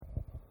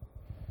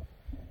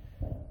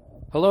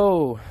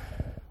Hello,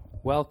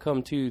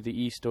 welcome to the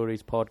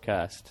E-Stories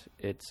podcast.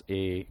 It's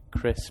a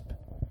crisp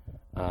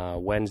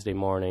Wednesday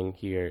morning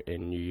here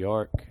in New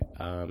York.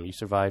 You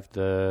survived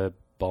the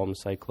bomb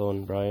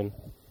cyclone, Brian?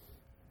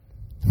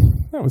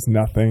 That was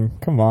nothing.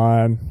 Come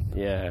on.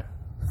 Yeah.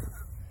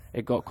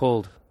 It got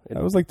cold.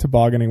 That was like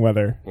tobogganing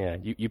weather. Yeah,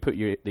 you put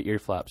the ear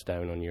flaps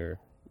down on your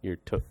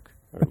toque.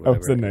 Or That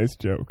was a nice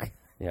joke.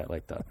 Yeah, I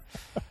like that.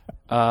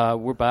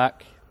 We're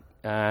back.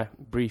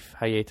 Brief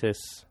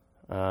hiatus.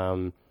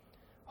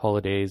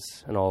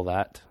 Holidays and all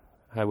that.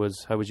 How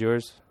was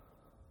yours?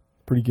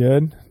 Pretty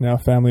good. Now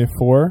family of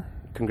 4.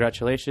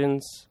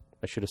 Congratulations.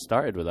 I should have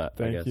started with that.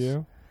 Thank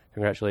you.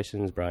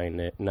 Congratulations,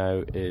 Brian.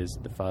 Now is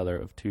the father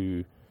of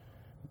 2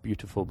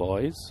 beautiful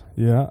boys.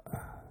 Yeah.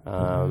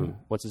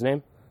 What's his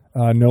name?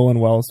 Nolan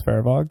Wells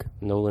Fairvog.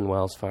 Nolan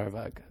Wells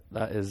Fairvog.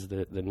 That is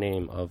the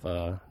name of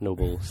a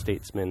noble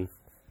statesman,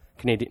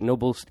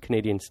 noble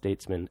Canadian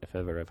statesman, if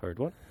ever I've heard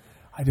one.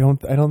 I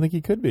don't think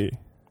he could be.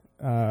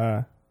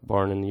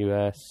 Born in the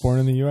U.S. Born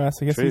in the U.S.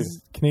 I guess True.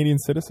 he's a Canadian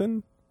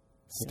citizen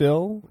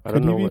still. I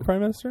Could don't he know be prime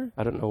minister?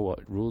 I don't know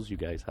what rules you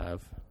guys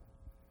have.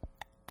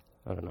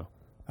 I don't know.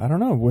 I don't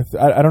know.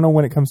 I don't know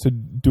when it comes to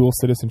dual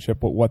citizenship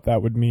what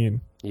that would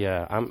mean.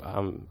 Yeah,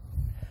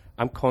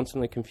 I'm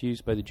constantly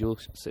confused by the dual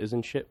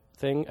citizenship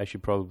thing. I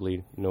should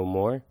probably know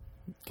more.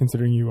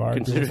 Considering you are.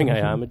 Considering I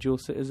am a dual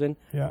citizen.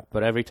 Yeah.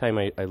 But every time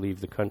I leave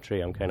the country,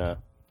 I'm kind of...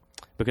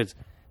 Because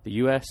the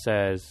U.S.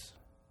 says,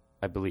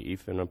 I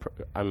believe, and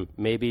I'm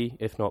maybe,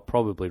 if not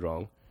probably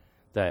wrong,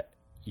 that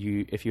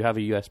if you have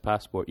a U.S.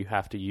 passport, you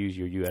have to use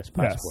your U.S.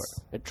 passport.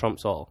 Yes. It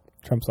trumps all.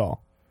 Trumps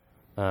all.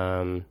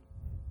 But...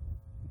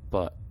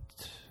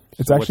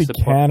 It's so actually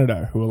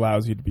Canada who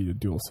allows you to be a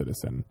dual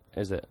citizen.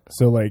 Is it?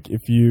 So, like, if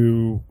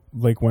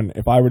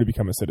I were to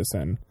become a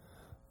citizen,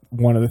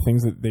 one of the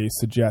things that they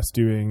suggest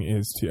doing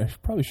is I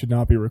probably should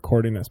not be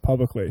recording this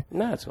publicly.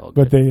 No, it's all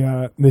good.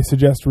 But they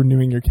suggest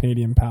renewing your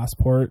Canadian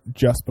passport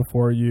just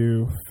before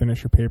you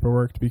finish your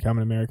paperwork to become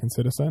an American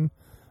citizen.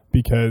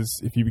 Because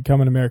if you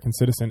become an American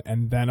citizen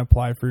and then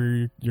apply for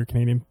to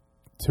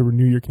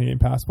renew your Canadian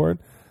passport,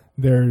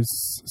 there's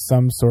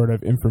some sort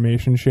of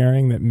information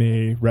sharing that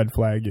may red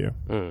flag you.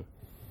 Mm.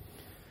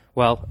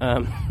 Well,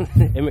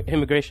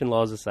 immigration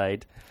laws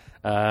aside,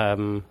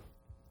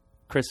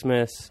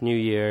 Christmas, New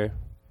Year,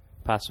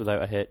 passed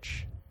without a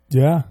hitch.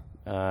 Yeah.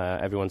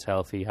 Everyone's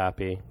healthy,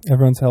 happy.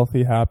 Everyone's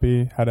healthy,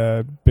 happy. Had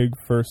a big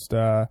first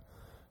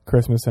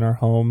Christmas in our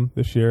home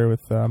this year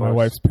with my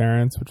wife's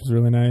parents, which was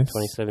really nice.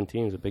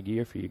 2017 is a big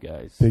year for you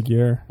guys. Big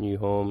year. New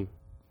home,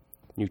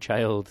 new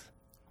child,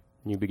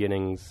 new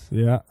beginnings.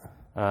 Yeah.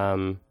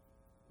 Mine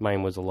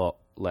was a lot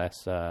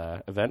less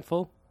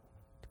eventful.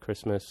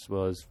 Christmas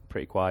was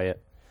pretty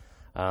quiet.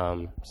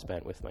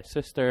 Spent with my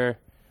sister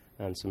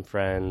and some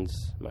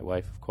friends, my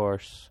wife, of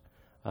course.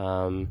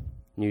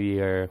 New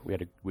Year, we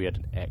had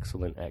an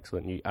excellent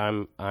New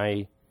Year.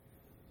 I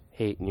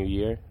hate New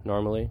Year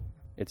normally.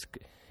 It's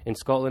in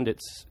Scotland.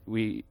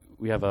 We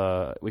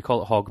call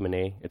it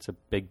Hogmanay. It's a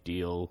big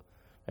deal.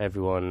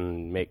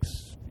 Everyone makes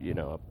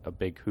a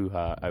big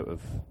hoo-ha out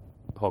of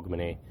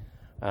Hogmanay.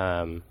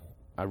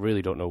 I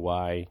really don't know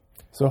why.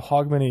 So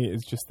Hogmanay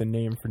is just the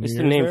name for New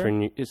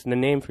Year. It's the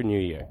name for New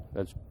Year.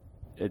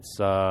 There's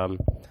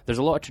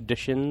a lot of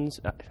traditions.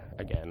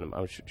 Again,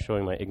 I'm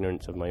showing my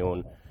ignorance of my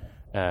own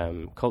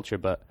culture,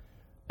 but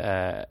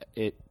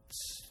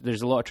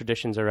there's a lot of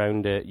traditions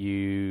around it.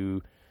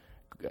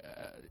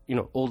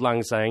 Old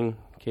Lang Syne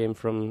came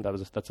from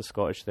that's a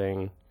Scottish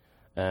thing.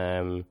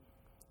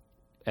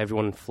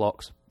 Everyone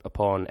flocks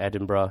upon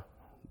Edinburgh.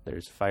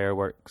 There's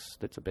fireworks.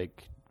 That's a big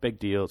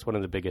deal. It's one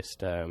of the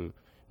biggest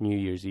New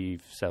Year's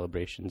Eve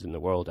celebrations in the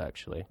world,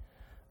 actually.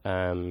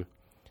 And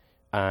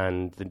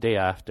the day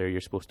after, you're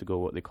supposed to go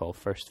what they call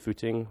first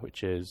footing,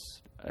 which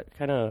is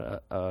kind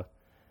of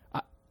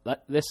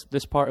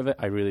this part of it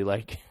I really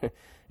like.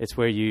 It's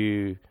where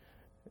you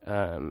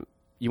want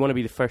to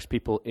be the first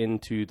people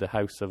into the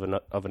house of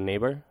a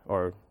neighbor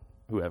or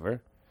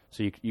whoever.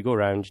 So you go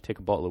around, you take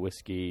a bottle of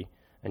whiskey,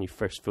 and you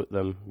first foot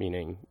them,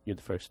 meaning you're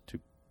the first to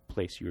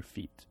place your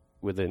feet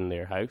within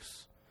their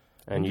house.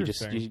 And you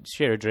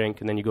share a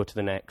drink, and then you go to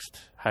the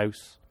next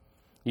house.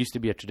 Used to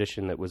be a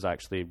tradition that was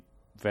actually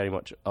very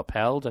much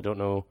upheld. I don't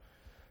know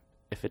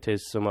if it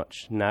is so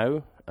much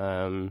now.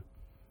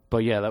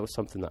 But yeah, that was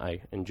something that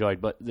I enjoyed.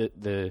 But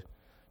the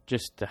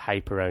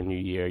hype around New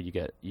Year, you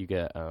get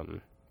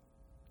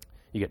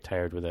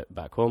tired with it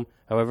back home.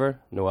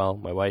 However, Noelle,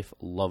 my wife,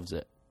 loves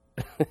it.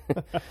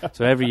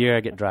 So every year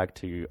I get dragged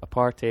to a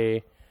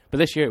party. But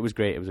this year it was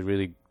great. It was a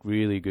really,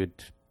 really good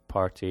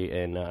party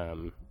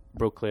in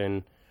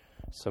Brooklyn.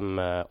 Some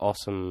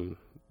awesome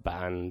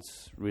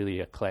bands, really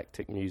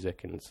eclectic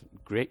music, and some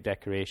great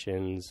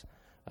decorations.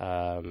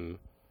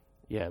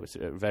 It was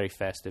very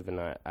festive, and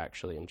I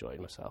actually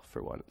enjoyed myself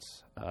for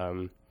once.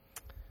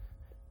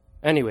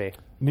 Anyway,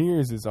 New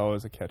Year's is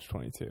always a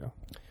catch-22.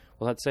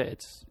 Well, that's it.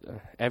 It's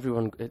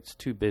everyone. It's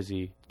too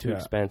busy, too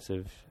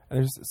expensive. And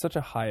there's such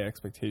a high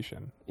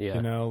expectation. Yeah,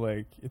 you know,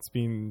 like it's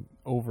being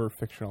over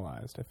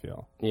fictionalized. I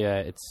feel.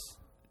 Yeah,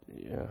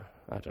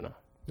 I don't know.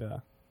 Yeah.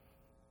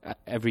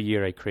 Every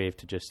year I crave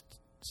to just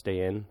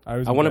stay in.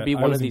 I want to be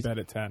one of in these. bed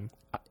at 10.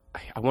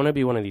 I want to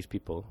be one of these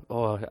people.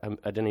 Oh,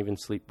 I didn't even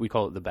sleep. We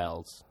call it the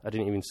bells. I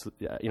didn't even sleep.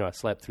 I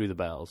slept through the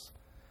bells.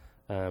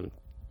 12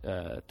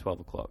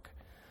 o'clock.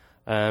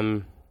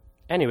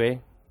 Anyway,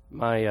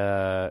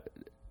 my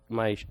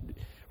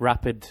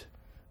rapid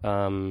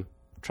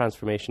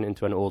transformation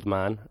into an old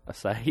man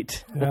aside.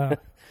 Yeah.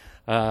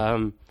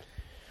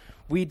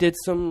 We did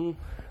some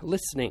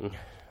listening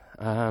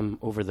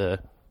over the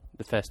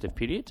festive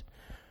period.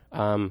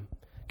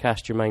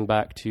 Cast your mind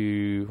back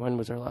to, when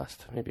was our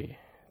last? Maybe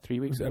 3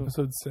 weeks ago?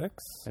 Episode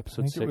 6?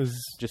 Episode 6, it was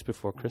just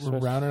before Christmas.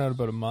 We're rounding out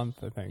about a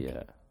month, I think.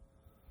 Yeah.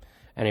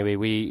 Anyway,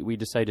 we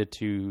decided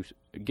to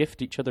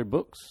gift each other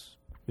books.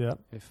 Yeah.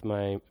 If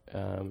my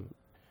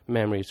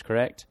memory is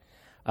correct.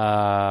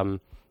 You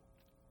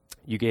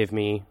gave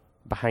me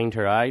Behind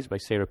Her Eyes by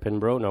Sarah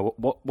Pinborough. Now,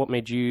 what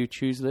made you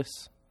choose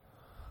this?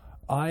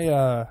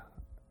 When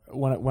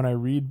I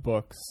read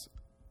books,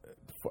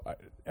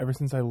 ever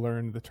since I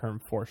learned the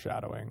term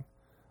foreshadowing,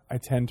 I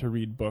tend to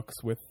read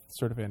books with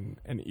sort of an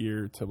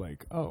ear to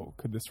like, oh,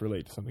 could this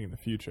relate to something in the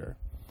future?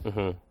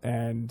 Mm-hmm.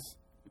 And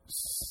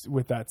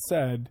with that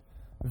said,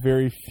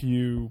 very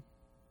few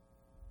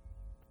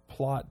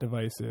plot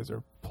devices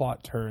or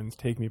plot turns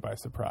take me by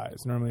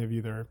surprise. Normally I've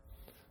either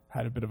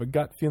had a bit of a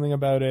gut feeling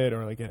about it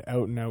or like an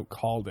out and out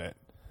called it.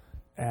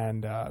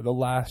 And the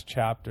last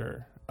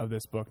chapter of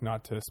this book,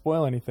 not to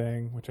spoil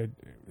anything, which I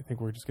think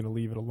we're just going to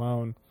leave it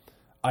alone,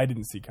 I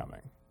didn't see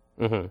coming.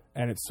 Mm-hmm.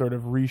 And it sort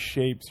of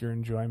reshapes your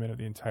enjoyment of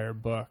the entire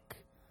book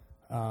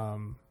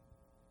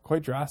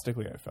quite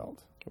drastically, I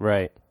felt.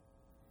 Right.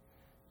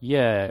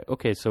 Yeah,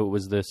 okay, so it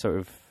was the sort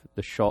of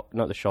the shock,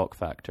 not the shock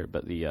factor,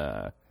 but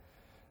the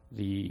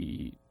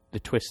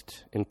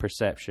twist in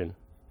perception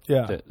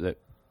that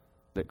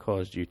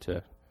caused you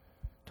to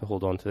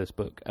hold on to this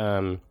book.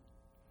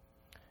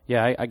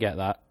 Yeah, I get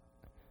that.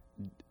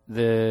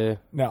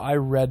 Now, I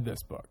read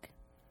this book.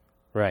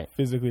 Right.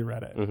 Physically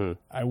read it. Mm-hmm.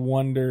 I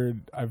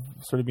wondered, I've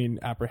sort of been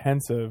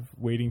apprehensive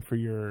waiting for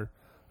your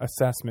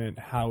assessment,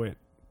 how it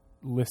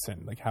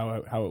listened, like how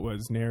it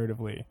was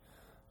narratively.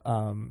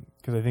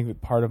 Because I think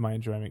that part of my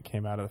enjoyment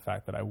came out of the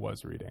fact that I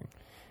was reading.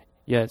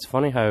 Yeah, it's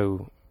funny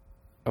how,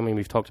 I mean,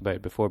 we've talked about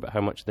it before, but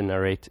how much the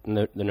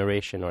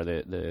narration or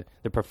the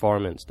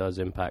performance does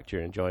impact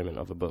your enjoyment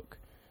of a book.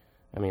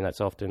 I mean, that's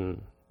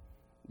often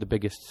the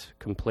biggest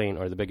complaint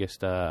or the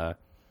biggest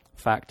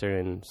factor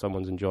in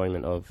someone's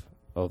enjoyment of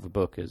a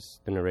book is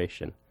the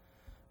narration.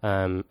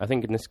 I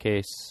think in this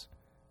case,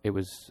 I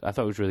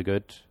thought it was really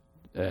good.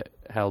 It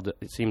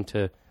seemed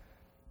to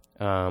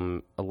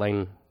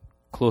align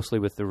closely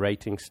with the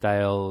writing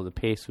style. The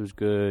pace was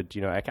good.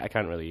 I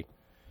can't really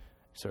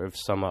sort of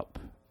sum up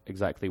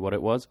exactly what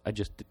it was.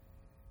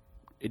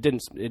 It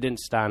didn't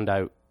stand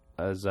out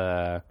as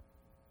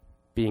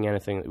being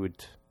anything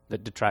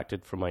that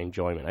detracted from my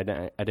enjoyment.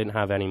 I didn't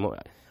have any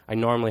I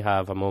normally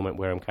have a moment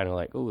where I'm kind of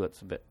like, oh,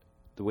 that's a bit,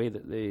 the way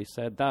that they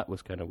said that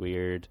was kind of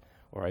weird,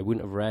 or I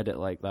wouldn't have read it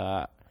like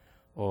that,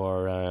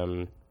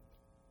 or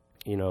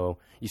you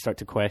start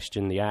to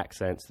question the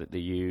accents that they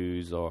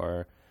use,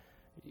 or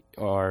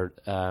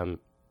I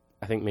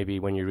think maybe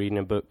when you're reading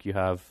a book, you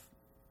have,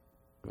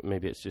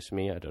 maybe it's just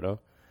me, I don't know,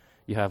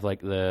 you have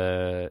like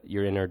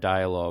your inner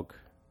dialogue.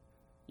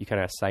 You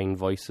kind of assign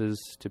voices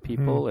to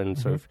people and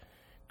sort of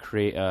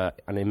create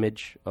an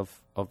image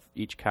of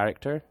each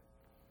character.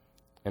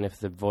 And if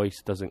the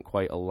voice doesn't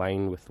quite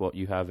align with what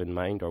you have in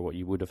mind or what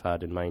you would have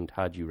had in mind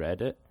had you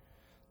read it,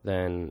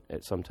 then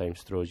it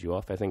sometimes throws you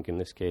off. I think in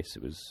this case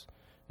it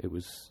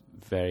was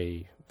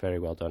very, very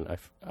well done.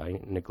 I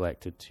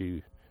neglected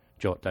to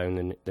jot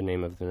down the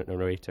name of the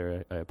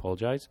narrator. I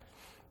apologize.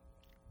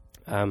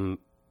 And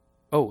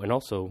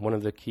also one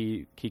of the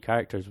key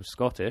characters was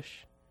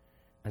Scottish,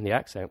 and the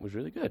accent was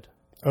really good.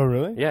 Oh,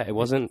 really? Yeah, it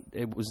wasn't.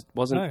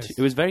 Nice.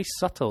 It was very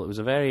subtle. It was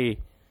a very,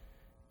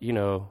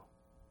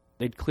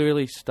 they'd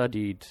clearly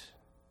studied.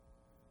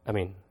 I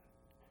mean,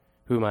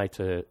 who am I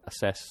to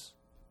assess?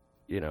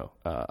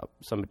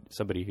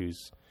 Somebody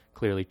who's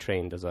clearly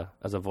trained as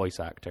a voice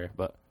actor,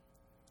 but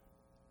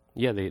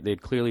yeah,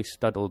 they'd clearly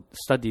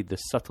studied the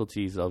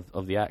subtleties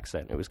of the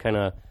accent. It was kind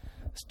of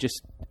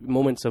just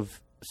moments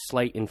of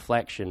slight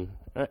inflection.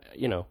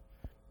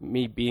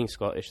 Me being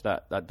Scottish,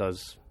 that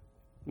does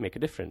make a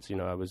difference.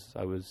 I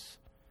was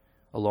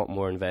a lot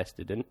more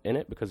invested in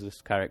it because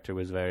this character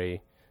was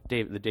very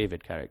the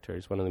David character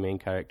is one of the main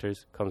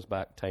characters, comes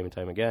back time and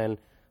time again,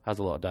 has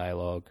a lot of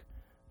dialogue.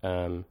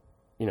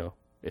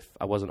 If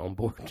I wasn't on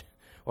board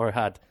or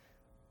had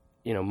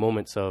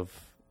moments of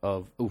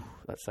ooh,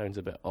 that sounds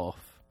a bit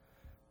off,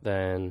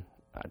 then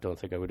I don't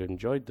think I would have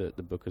enjoyed the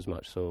book as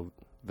much. So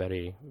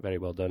very, very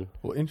well done.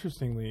 Well,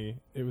 interestingly,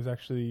 it was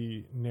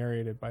actually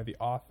narrated by the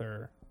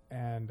author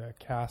and a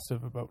cast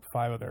of about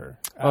 5 other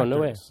actors. Oh,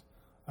 no way.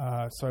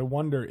 So I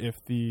wonder if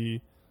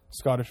the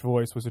Scottish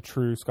voice was a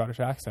true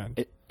Scottish accent.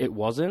 It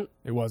wasn't.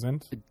 It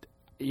wasn't?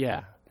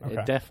 Yeah, okay.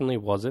 It definitely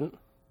wasn't.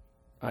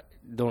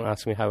 Don't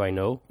ask me how I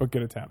know. But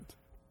good attempt.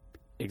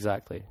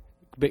 Exactly.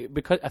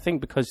 because I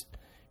think because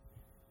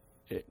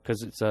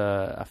it's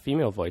a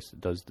female voice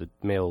that does the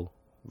male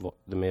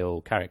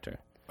character.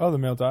 Oh, the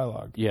male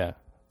dialogue. Yeah.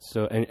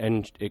 So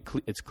and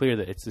it's clear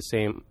that it's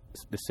the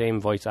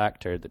same voice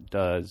actor that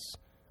does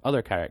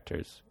other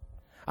characters.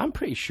 I'm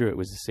pretty sure it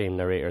was the same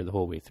narrator the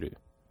whole way through.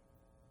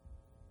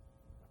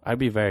 I'd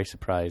be very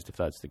surprised if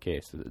that's the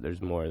case, that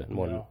there's more than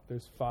one. No,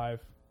 there's 5.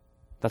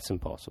 That's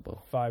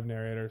impossible. 5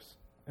 narrators.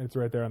 And it's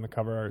right there on the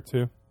cover art,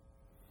 too.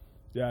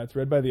 Yeah, it's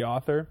read by the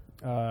author,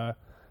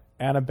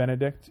 Anna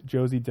Benedict,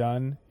 Josie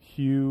Dunn,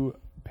 Hugh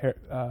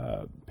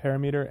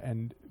Parameter,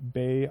 and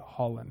Bay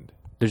Holland.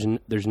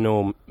 There's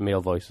no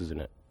male voices in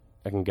it.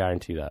 I can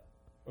guarantee that.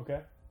 Okay.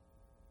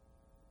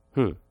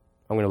 I'm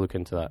going to look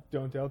into that.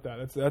 Don't doubt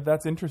that.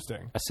 That's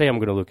interesting. I say I'm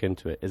going to look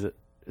into it.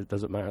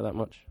 Does it matter that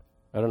much?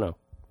 I don't know.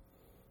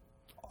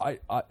 I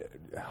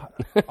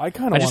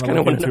kind of want to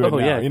look into it now.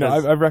 Yeah, you know,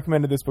 I've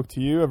recommended this book to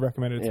you. I've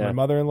recommended it to my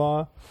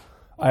mother-in-law.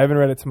 I haven't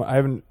read it I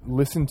haven't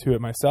listened to it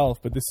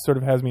myself, but this sort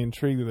of has me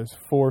intrigued that there's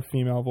 4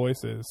 female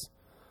voices,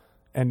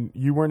 and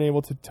you weren't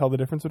able to tell the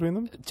difference between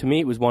them? To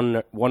me, it was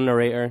one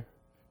narrator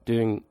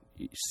doing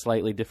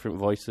slightly different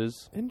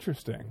voices.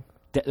 Interesting.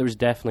 There was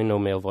definitely no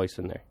male voice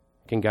in there.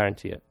 I can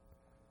guarantee it.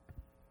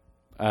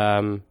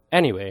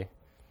 Anyway,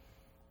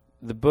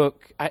 the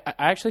book, I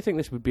actually think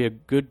this would be a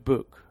good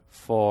book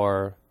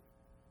for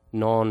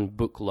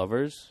non-book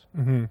lovers.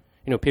 Mm-hmm.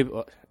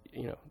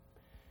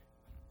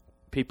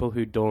 People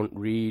who don't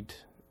read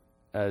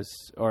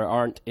or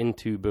aren't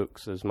into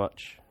books as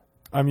much.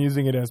 I'm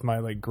using it as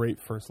my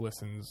great first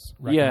listens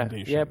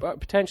recommendation. Yeah, but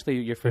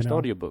potentially your first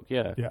audiobook,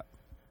 yeah. Yeah.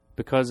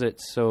 Because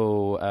it's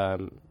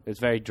so it's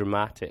very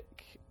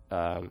dramatic,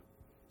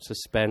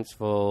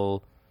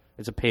 suspenseful.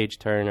 It's a page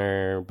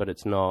turner, but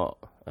it's not.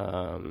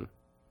 I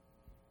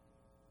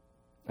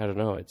don't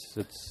know.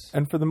 It's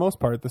and for the most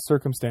part, the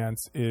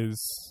circumstance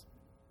is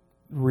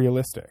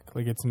realistic.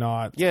 It's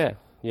not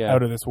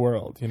out of this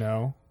world. You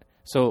know.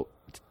 So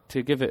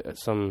to give it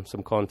some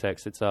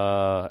context, it's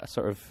a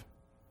sort of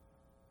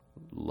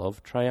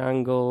love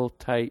triangle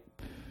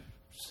type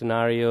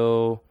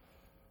scenario.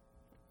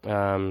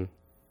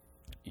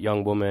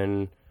 Young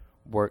woman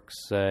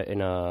works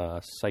in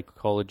a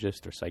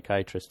psychologist or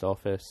psychiatrist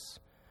office,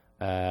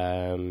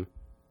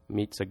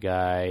 meets a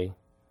guy,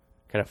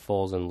 kind of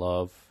falls in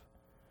love.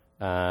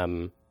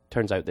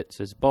 Turns out that's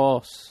his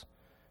boss.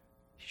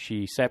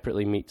 She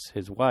separately meets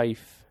his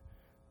wife,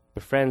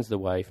 befriends the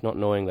wife, not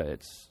knowing that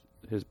it's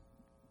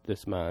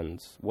this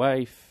man's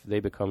wife. They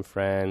become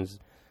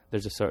friends.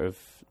 There's a sort of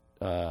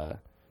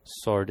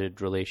sordid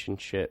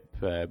relationship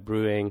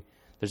brewing.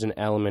 There's an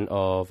element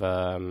of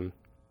a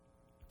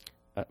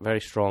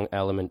very strong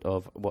element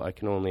of what I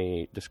can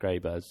only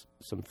describe as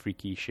some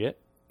freaky shit,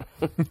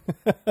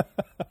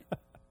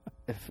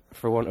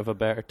 for want of a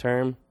better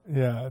term.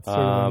 Yeah, it's sort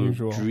of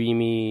unusual.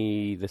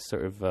 Dreamy, this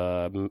sort of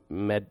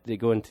they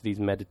go into these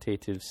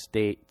meditative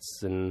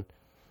states, and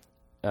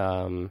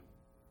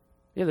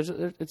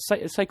it's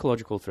a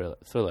psychological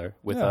thriller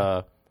with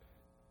I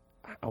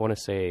want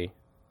to say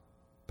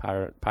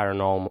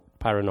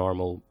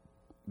paranormal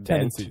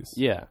tendencies.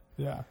 Yeah.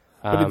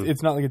 But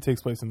it's not like it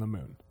takes place in the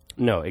moon.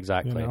 No,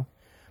 exactly. You know?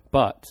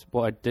 But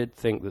what I did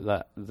think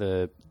that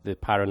the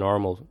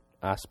paranormal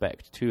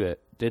aspect to it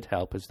did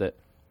help is that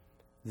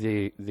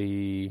the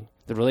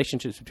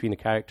relationships between the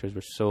characters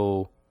were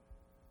so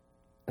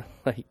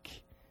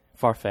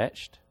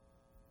far-fetched.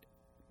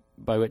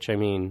 By which I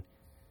mean,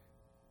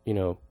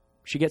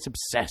 she gets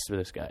obsessed with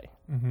this guy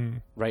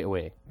right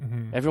away.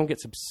 Mm-hmm. Everyone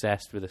gets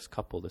obsessed with this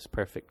couple, this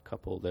perfect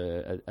couple,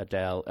 the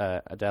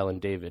Adele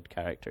and David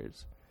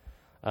characters.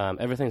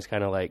 Everything's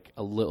kind of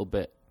a little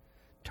bit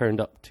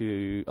turned up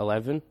to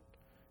 11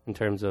 in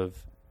terms of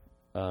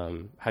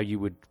how you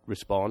would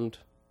respond.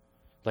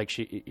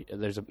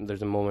 There's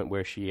a moment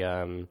where she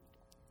is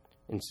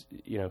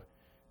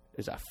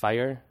at a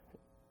fire,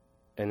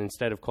 and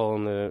instead of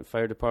calling the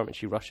fire department,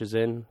 she rushes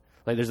in.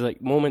 There's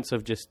moments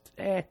of just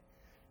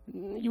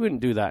you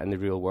wouldn't do that in the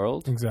real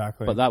world.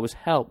 Exactly. But that was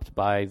helped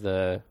by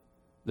the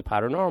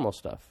paranormal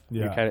stuff.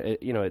 Yeah.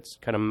 It's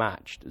kind of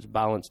matched. It's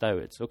balanced out.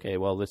 It's okay.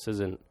 Well, this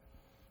isn't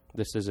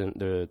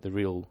the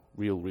real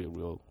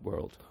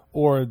world.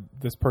 Or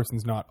this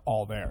person's not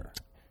all there.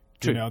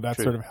 True, that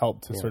true. sort of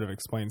helped to sort of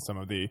explain some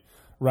of the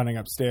running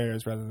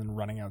upstairs rather than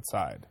running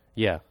outside.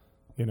 Yeah.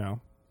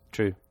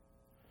 True.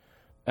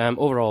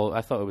 Overall,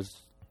 I thought it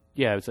was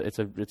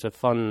it's a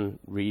fun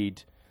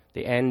read.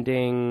 The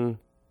ending,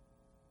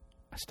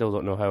 I still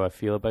don't know how I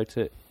feel about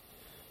it.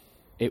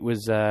 It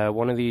was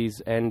one of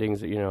these endings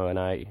that,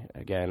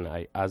 and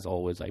I as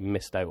always, I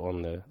missed out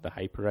on the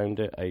hype around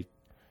it. I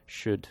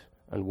should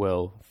and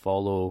will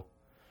follow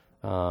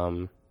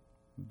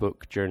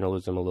book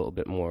journalism a little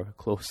bit more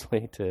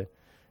closely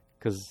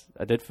because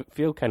I did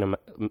feel kind of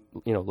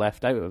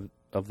left out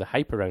of the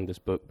hype around this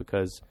book,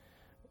 because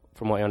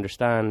from what I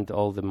understand,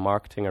 all the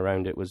marketing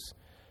around it was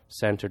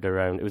centered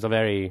around, it was a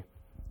very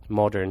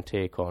modern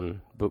take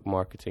on book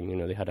marketing.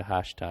 They had a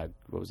hashtag,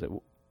 what was it,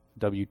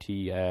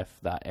 WTF,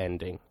 that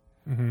ending.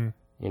 Mm-hmm.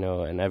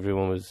 And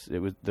everyone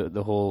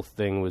the whole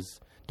thing was,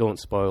 don't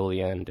spoil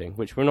the ending,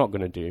 which we're not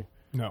going to do.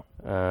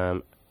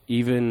 No.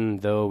 Even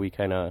though we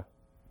kind of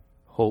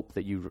hope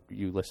that you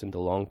listened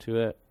along to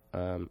it.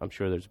 I'm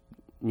sure there's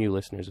new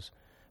listeners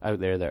out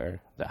there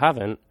that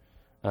haven't.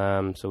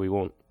 So we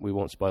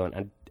won't spoil it.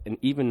 And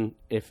even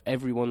if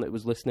everyone that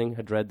was listening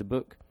had read the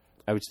book,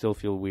 I would still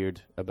feel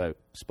weird about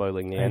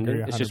spoiling the ending.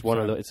 Agree, it's just one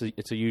of the.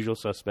 It's a usual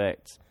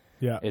suspects.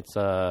 Yeah. It's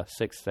a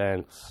Sixth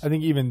Sense. I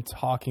think even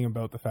talking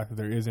about the fact that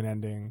there is an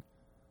ending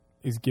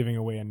is giving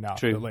away enough.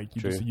 True. That, like,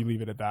 you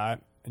leave it at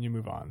that and you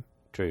move on.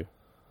 True.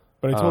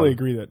 But I totally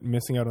agree that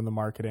missing out on the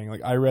marketing.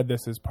 Like, I read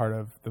this as part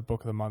of the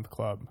Book of the Month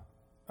Club.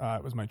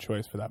 It was my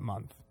choice for that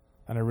month,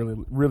 and I really,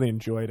 really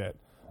enjoyed it.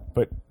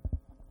 But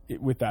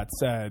with that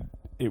said,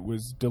 it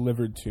was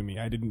delivered to me.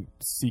 I didn't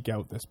seek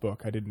out this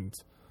book. I didn't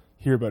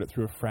hear about it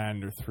through a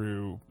friend or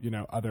through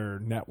other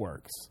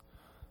networks.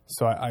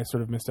 So I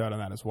sort of missed out on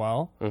that as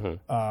well.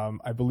 Mm-hmm.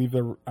 I believe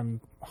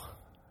I'm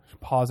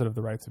positive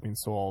the rights have been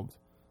sold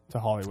to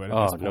Hollywood.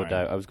 Oh, no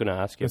doubt. I was going to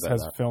ask you about that.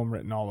 This has film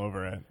written all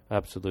over it.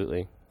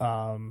 Absolutely.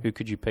 Who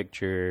could you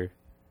picture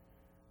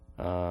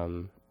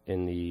in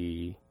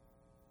the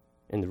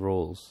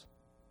roles?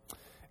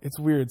 It's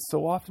weird.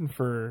 So often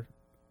for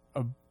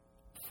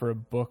a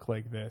book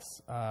like this,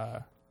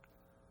 I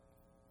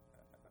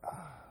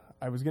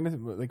was gonna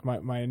like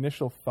my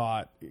initial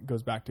thought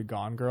goes back to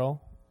Gone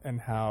Girl and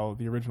how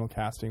the original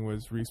casting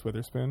was Reese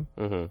Witherspoon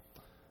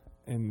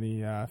in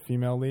the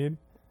female lead,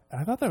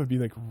 and I thought that would be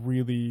like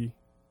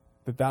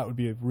that would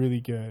be a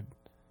really good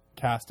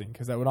casting,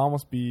 because that would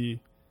almost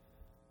be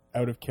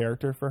out of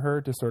character for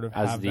her to sort of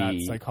have that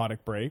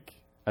psychotic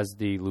break. As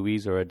the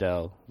Louise or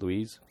Adele?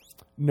 Louise?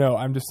 No,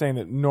 I'm just saying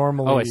that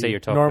normally. Oh, I say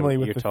you're talking. Normally,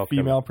 with the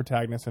female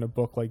protagonist in a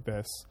book like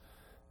this,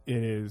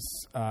 it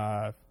is.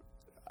 I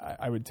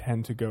would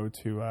tend to go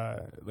to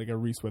like a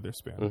Reese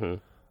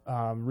Witherspoon.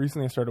 Mm-hmm.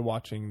 Recently, I started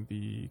watching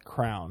The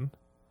Crown,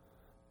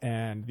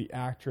 and the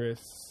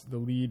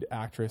lead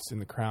actress in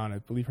The Crown, I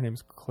believe her name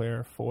is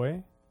Claire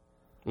Foy.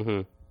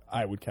 Mm-hmm.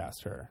 I would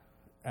cast her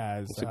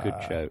as. That's a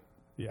good shout.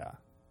 Yeah.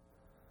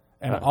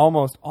 And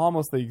almost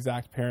the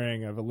exact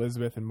pairing of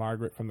Elizabeth and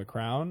Margaret from The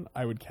Crown,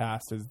 I would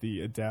cast as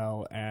the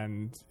Adele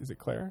and, is it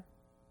Claire?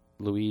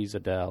 Louise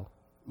and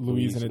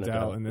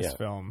Adele in this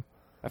film.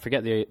 I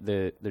forget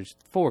there's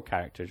 4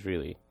 characters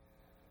really.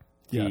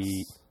 Yes.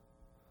 The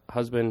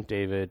husband,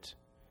 David,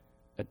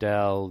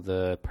 Adele,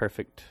 the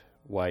perfect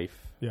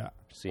wife. Yeah.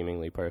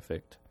 Seemingly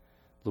perfect.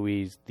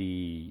 Louise,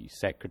 the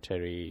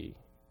secretary.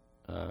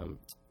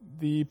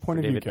 The point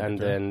of view character. And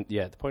then,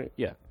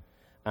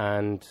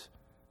 and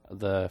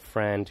the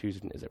friend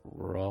is it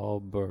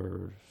Rob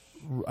or...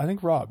 I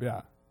think Rob,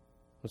 yeah.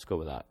 Let's go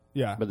with that.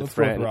 Yeah, but the let's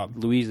friend, go with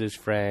Rob. Louise's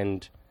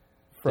friend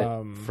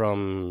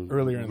from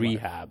earlier in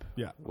rehab, life.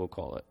 Yeah. We'll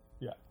call it.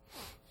 Yeah.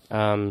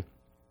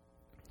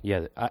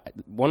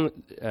 One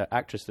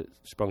actress that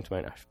sprung to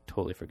mind, I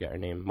totally forget her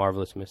name,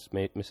 Marvelous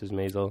Mrs.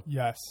 Maisel.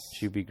 Yes.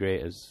 She'd be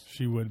great as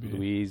she would be.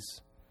 Louise.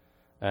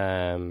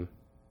 I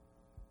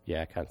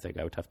can't think.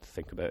 I would have to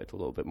think about it a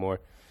little bit more.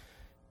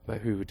 But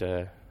who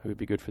would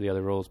be good for the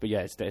other roles? But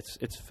yeah,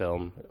 it's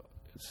film. It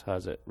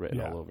has it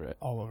written all over it.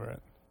 All over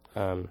it.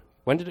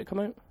 When did it come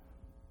out?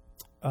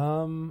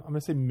 I'm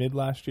gonna say mid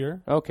last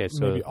year. Okay,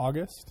 so maybe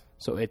August.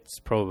 So it's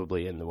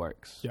probably in the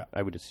works. Yeah,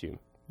 I would assume.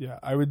 Yeah,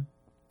 I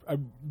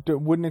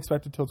wouldn't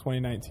expect it till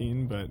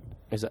 2019, but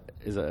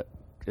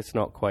it's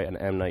not quite an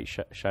M. Night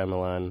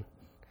Shyamalan.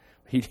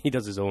 He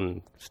does his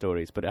own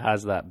stories, but it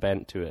has that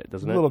bent to it,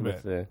 doesn't it? A little bit.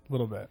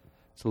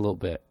 It's a little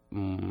bit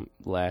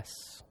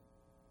less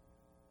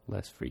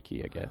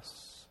freaky, I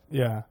guess.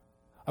 Yeah.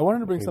 I wanted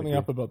to bring something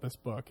up about this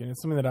book, and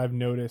it's something that I've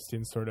noticed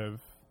in sort of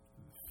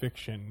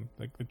fiction,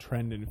 like the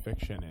trend in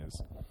fiction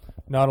is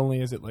not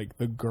only is it like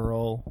the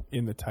girl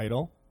in the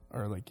title,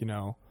 or like,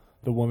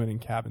 the woman in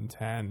Cabin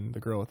 10, the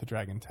girl with the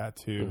dragon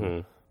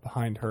tattoo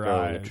behind her Girl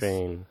eyes. In the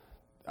Train.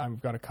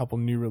 I've got a couple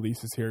new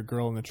releases here.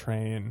 Girl in the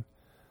Train.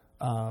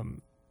 So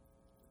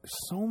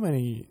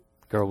many.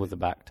 Girl with the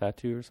back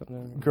tattoo or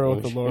something? Girl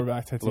with the lower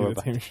back tattoo.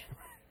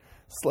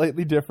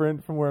 Slightly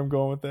different from where I'm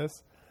going with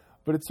this.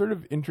 But it's sort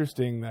of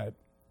interesting that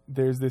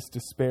there's this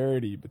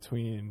disparity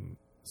between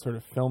sort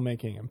of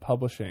filmmaking and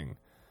publishing,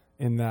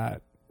 in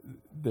that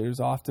there's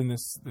often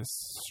this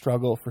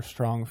struggle for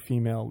strong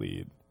female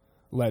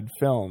led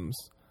films,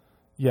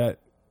 yet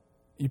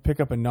you pick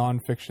up a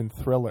nonfiction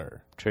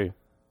thriller. True.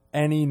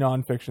 Any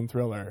nonfiction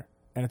thriller,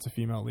 and it's a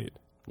female lead.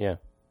 Yeah.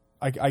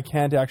 I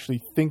can't actually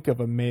think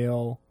of a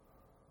male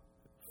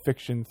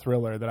fiction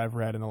thriller that I've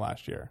read in the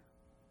last year.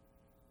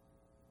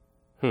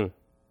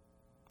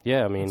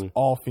 Yeah, I mean... It's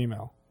all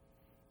female.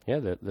 Yeah,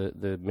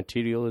 the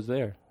material is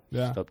there.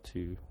 Yeah. Just up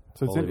to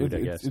so Hollywood,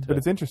 I guess. But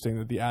it's interesting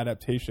that the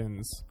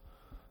adaptations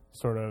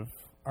sort of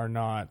are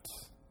not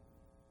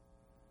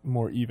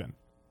more even.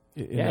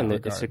 And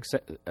the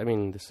success... I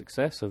mean, the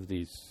success of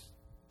these...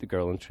 The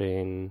Girl in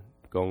Train,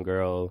 Gone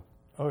Girl...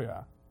 Oh,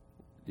 yeah.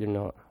 You're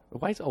not...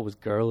 Why is it always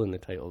girl in the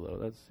title, though?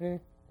 That's,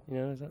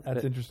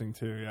 that's interesting,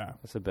 too, yeah.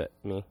 That's a bit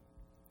me.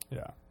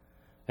 Yeah.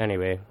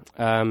 Anyway,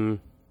 so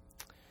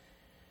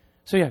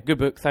yeah, good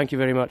book. Thank you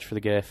very much for the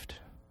gift.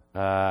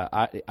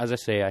 As I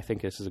say, I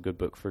think this is a good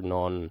book for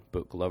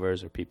non-book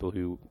lovers or people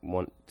who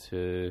want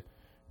to,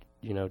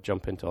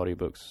 jump into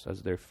audiobooks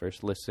as their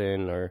first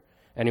listen, or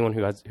anyone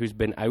who's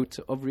been out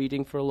of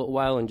reading for a little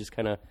while and just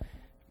kind of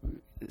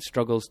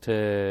struggles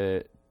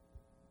to.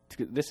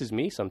 This is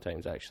me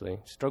sometimes, actually.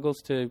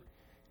 Struggles to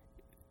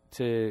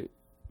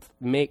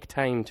make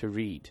time to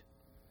read.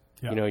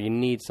 Yeah. You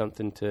need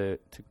something to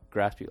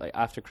grasp you. Like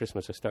after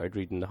Christmas, I started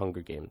reading The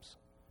Hunger Games.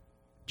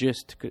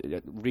 Just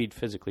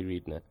physically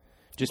reading it.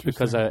 Just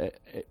because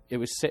it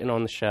was sitting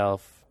on the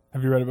shelf.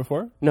 Have you read it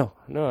before? No.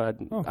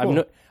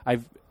 Cool.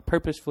 I've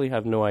purposefully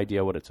have no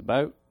idea what it's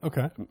about.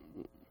 Okay.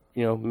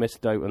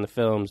 Missed out on the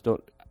films.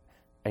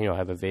 I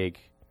have a vague.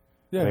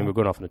 Yeah. I mean, we're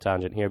going off on a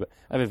tangent here, but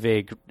I have a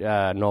vague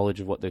knowledge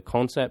of what the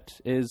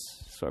concept is,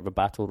 sort of a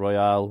battle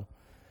royale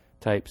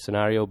type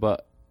scenario.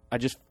 But I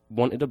just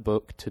wanted a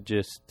book to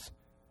just,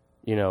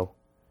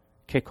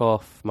 kick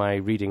off my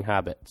reading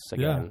habits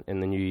again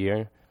in the new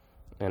year.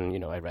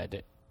 And, I read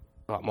it.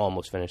 I'm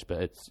almost finished,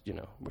 but it's,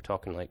 we're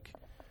talking like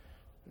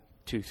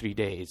 2-3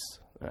 days.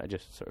 I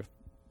just sort of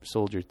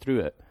soldiered through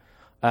it.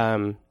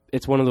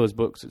 It's one of those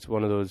books. It's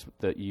one of those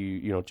that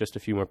just a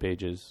few more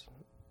pages.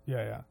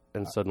 Yeah.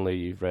 And suddenly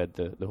you've read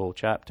the whole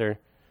chapter.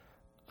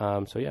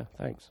 So yeah,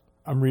 thanks.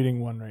 I'm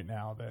reading one right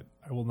now that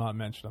I will not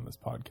mention on this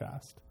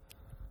podcast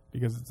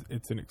because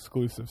it's an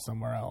exclusive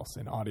somewhere else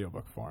in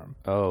audiobook form.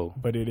 Oh.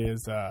 But it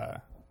is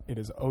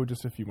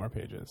just a few more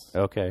pages.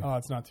 Okay. Oh,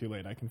 it's not too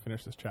late. I can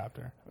finish this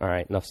chapter. All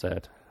right, enough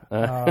said.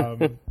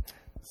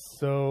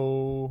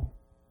 So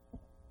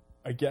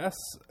I guess,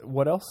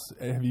 what else?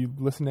 Have you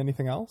listened to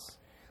anything else?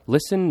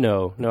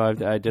 No.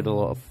 I did a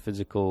lot of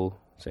physical,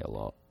 say a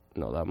lot,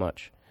 not that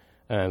much,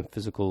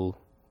 physical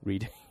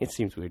reading. It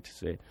seems weird to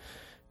say.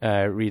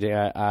 Reading,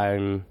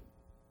 I've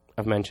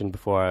mentioned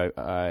before,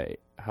 I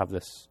have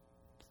this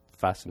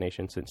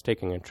fascination since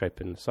taking a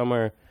trip in the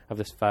summer. I have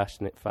this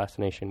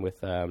fascination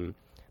with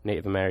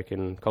Native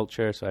American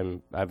culture, so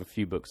I have a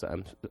few books that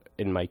I'm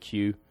in my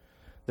queue.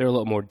 They're a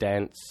little more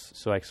dense,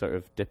 so I sort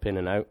of dip in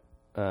and out.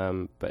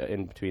 But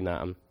in between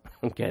that, I'm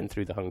getting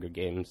through the Hunger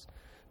Games.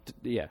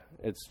 Yeah,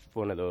 it's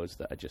one of those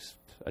that I just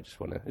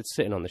want to. It's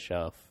sitting on the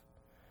shelf.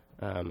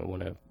 I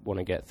want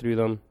to get through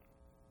them.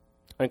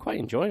 I'm quite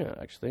enjoying it,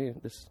 actually.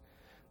 This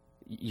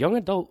young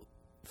adult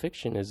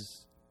fiction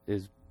is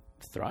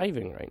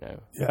thriving right now.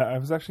 Yeah, I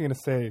was actually going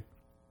to say,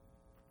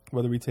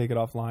 whether we take it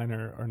offline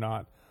or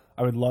not,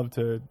 I would love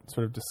to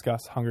sort of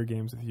discuss Hunger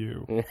Games with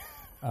you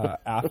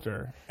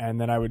after.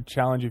 And then I would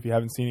challenge you, if you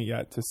haven't seen it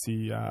yet, to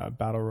see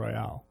Battle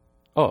Royale.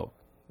 Oh,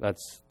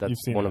 that's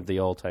one of the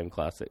all-time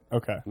classic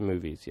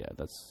movies. Yeah,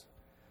 that's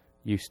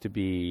used to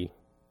be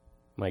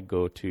my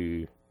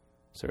go-to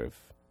sort of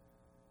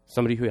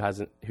somebody who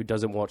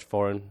doesn't watch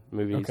foreign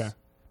movies. Okay.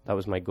 That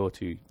was my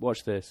go-to.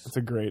 Watch this. It's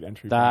a great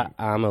entry point. That,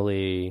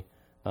 Amelie,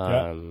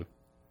 Life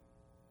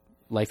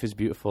is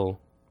Beautiful.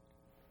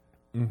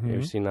 Mm-hmm. Have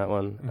you seen that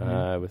one?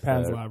 Mm-hmm. With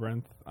Pan's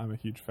Labyrinth, I'm a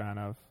huge fan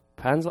of.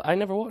 I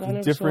never saw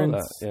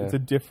that. Yeah. It's a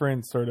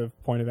different sort of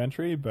point of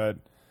entry, but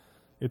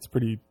it's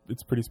pretty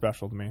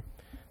special to me.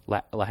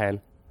 La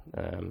Haine,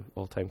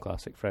 all-time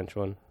classic French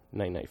one,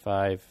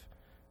 1995.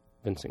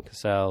 Vincent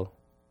Cassel,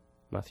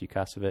 Matthew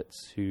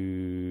Kassovitz,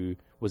 who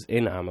was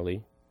in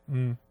Amelie.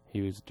 Mm.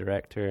 He was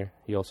director.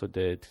 He also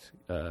did.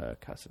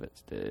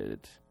 Kassovitz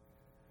did.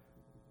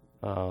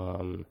 I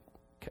want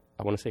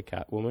to say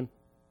Catwoman.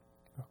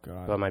 Oh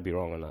God! But I might be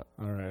wrong on that.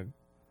 All right.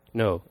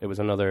 No, it was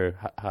another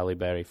Halle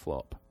Berry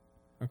flop.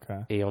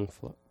 Okay. Aeon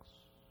Flux.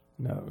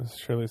 No, it was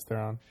Charlize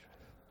Theron.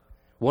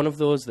 One of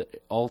those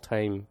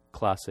all-time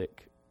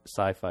classic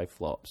sci-fi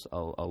flops.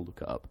 I'll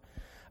look it up.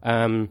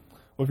 Well,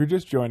 if you're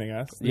just joining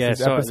us, this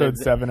is episode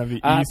 7 of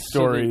the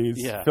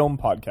E-Stories film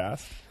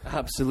podcast.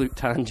 Absolute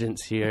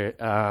tangents here.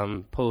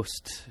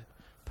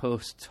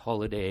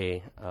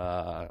 Post-holiday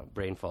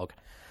brain fog.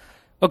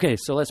 Okay,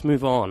 so let's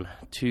move on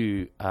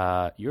to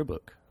your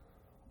book.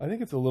 I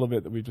think it's a little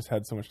bit that we've just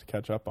had so much to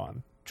catch up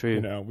on. True.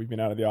 We've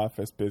been out of the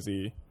office,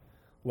 busy.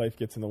 Life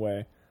gets in the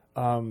way.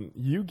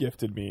 You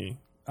gifted me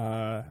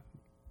a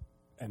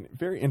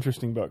very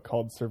interesting book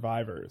called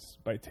Survivors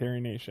by Terry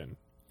Nation.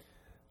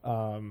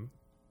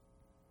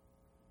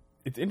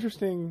 It's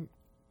interesting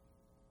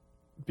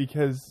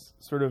because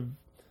sort of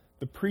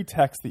the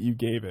pretext that you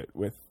gave it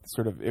with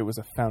sort of it was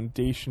a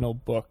foundational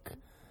book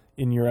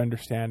in your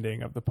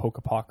understanding of the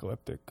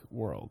post-apocalyptic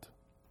world.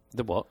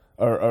 The what?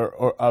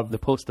 Or of the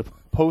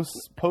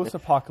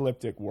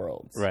post-apocalyptic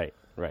worlds. Right.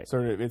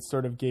 It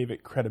sort of gave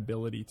it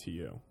credibility to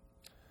you.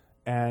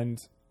 And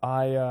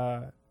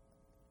I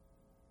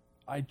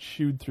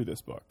chewed through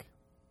this book.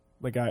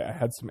 Like I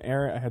had some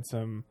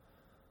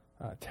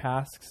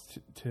tasks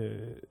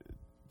to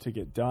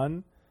get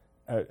done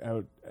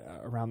out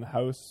around the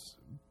house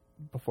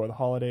before the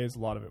holidays. A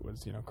lot of it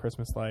was,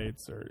 Christmas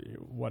lights or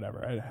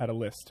whatever. I had a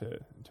list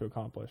to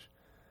accomplish.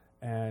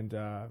 And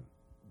the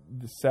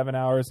 7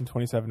 hours and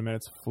 27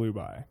 minutes flew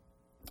by.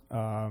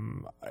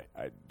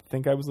 I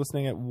think I was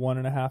listening at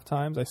 1.5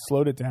 times. I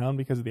slowed it down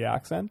because of the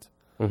accent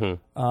a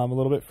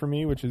little bit for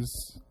me, which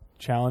is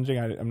challenging.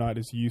 I'm not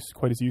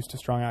quite as used to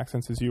strong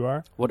accents as you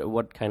are.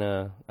 What kind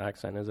of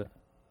accent is it?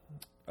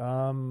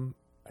 I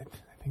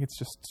think it's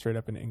just straight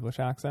up an English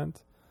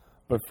accent.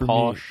 But for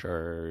Posh me,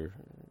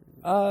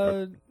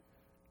 or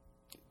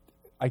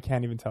I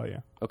can't even tell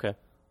you. Okay.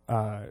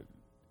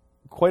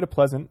 Quite a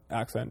pleasant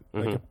accent,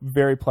 Mm-hmm. like a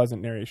very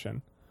pleasant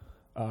narration.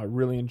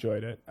 Really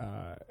enjoyed it.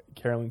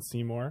 Carolyn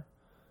Seymour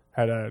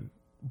had a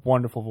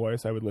wonderful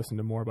voice. I would listen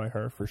to more by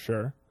her for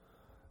sure.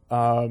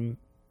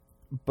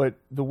 But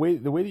the way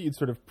that you'd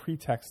sort of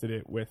pretexted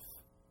it with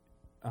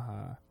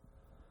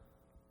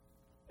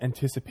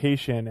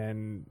anticipation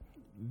and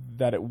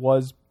that it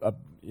was a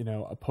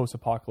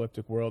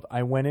post-apocalyptic world,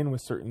 I went in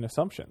with certain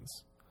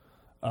assumptions.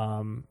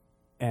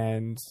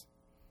 And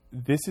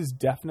this is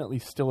definitely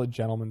still a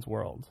gentleman's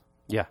world.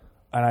 Yeah.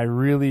 And I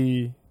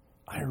really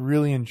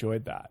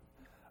enjoyed that.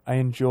 I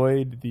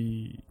enjoyed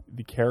the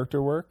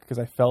character work because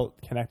I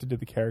felt connected to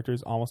the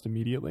characters almost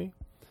immediately.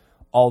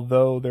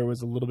 Although there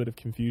was a little bit of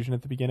confusion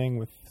at the beginning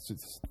with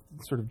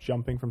sort of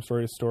jumping from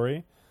story to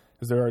story,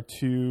 because there are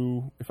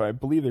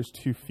there's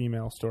two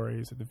female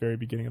stories at the very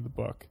beginning of the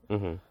book.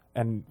 Mm-hmm.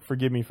 And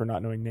forgive me for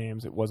not knowing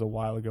names. It was a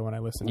while ago when I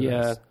listened to this.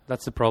 Yeah,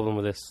 that's the problem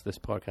with this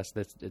podcast.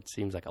 It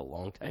seems like a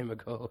long time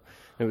ago.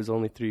 It was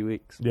only 3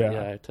 weeks.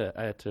 Yeah,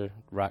 I had to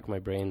rack my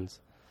brains.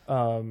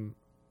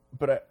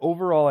 But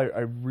overall,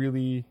 I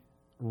really,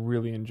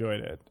 really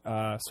enjoyed it.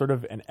 Sort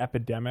of an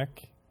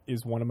epidemic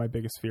is one of my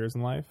biggest fears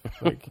in life.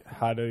 Like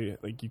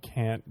you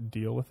can't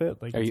deal with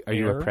it. Like, are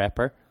you a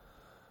prepper?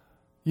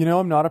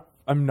 I'm not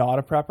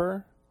a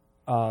prepper.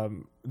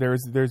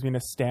 There's been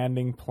a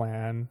standing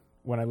plan.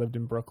 When I lived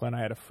in Brooklyn, I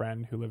had a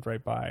friend who lived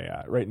right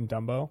in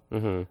Dumbo.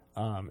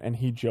 Mm-hmm. And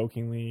he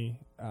jokingly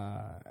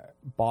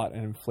bought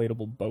an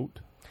inflatable boat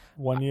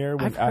one year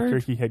after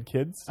he had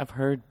kids. I've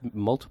heard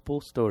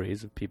multiple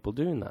stories of people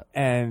doing that.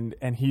 And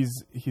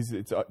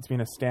it's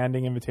been a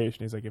standing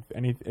invitation. He's like, if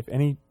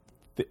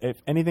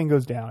anything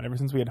goes down, ever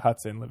since we had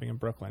Hudson living in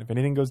Brooklyn, if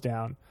anything goes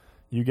down,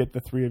 you get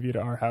the three of you to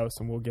our house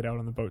and we'll get out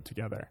on the boat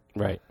together.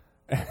 Right.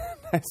 And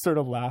I sort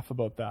of laugh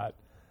about that.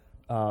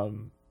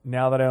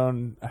 Now that I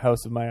own a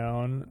house of my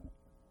own,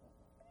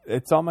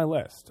 it's on my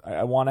list.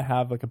 I want to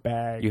have like a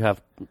bag. You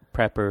have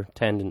prepper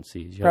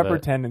tendencies.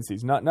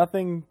 Tendencies.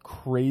 Nothing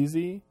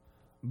crazy,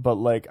 but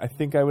like I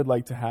think I would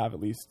like to have at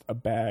least a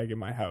bag in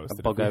my house.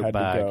 A bug out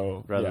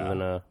bag rather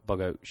than a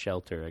bug out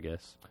shelter, I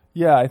guess.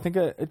 Yeah, I think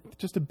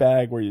just a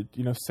bag where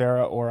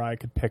Sarah or I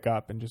could pick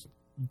up and just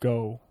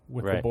go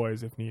with the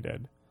boys if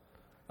needed.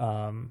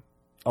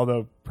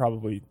 Although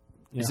probably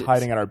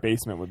hiding at our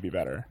basement would be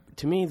better.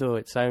 To me, though,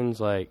 it seems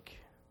like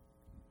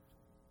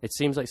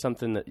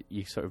something that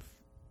you sort of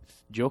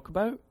joke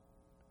about,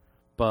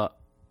 but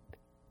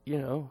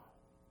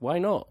why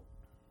not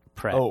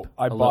prep? Oh,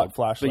 I bought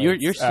flashlights.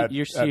 But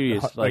you're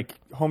serious. Like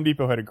Home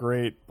Depot had a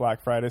great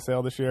Black Friday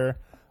sale this year.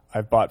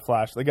 I've bought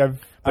I'm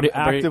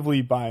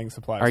actively buying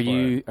supplies. Are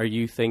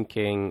you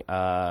thinking?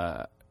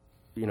 I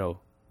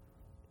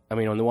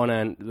mean, on the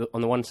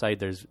one side,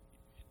 there's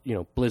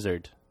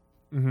blizzard,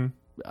 mm-hmm.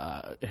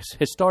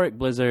 Historic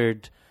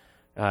blizzard.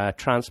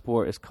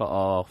 Transport is cut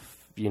off.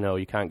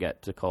 You can't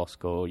get to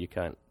Costco. You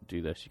can't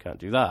do this. You can't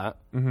do that.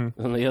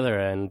 Mm-hmm. On the other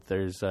end,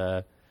 there's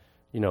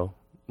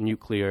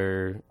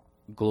nuclear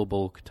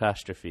global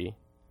catastrophe.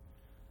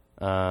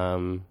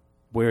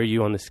 Where are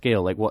you on the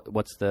scale? Like,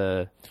 what's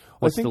the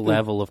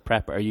level of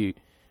prep? Are you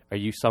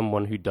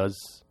someone who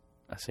does?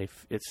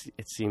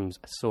 It seems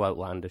so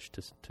outlandish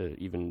to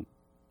even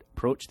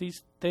approach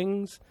these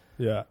things.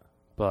 Yeah,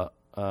 but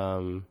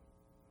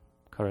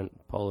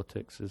current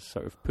politics is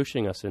sort of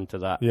pushing us into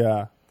that.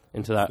 Yeah,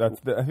 into that.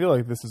 I feel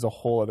like this is a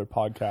whole other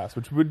podcast,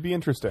 which would be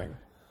interesting,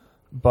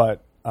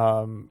 but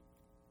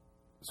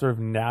sort of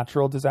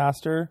natural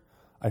disaster.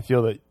 I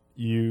feel that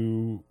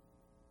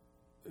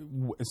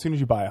as soon as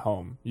you buy a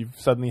home, you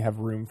suddenly have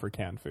room for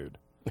canned food.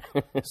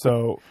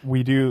 So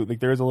we do, like,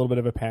 there is a little bit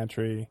of a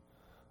pantry.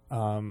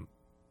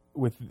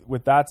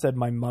 With that said,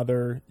 my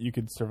mother, you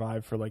could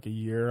survive for like a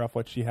year off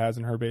what she has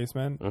in her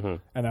basement. Mm-hmm.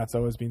 And that's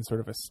always been sort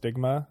of a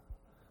stigma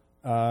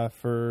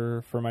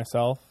for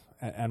myself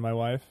and my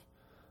wife.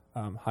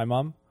 Hi,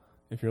 Mom,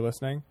 if you're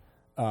listening.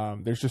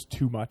 There's just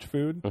too much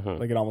food. Mm-hmm.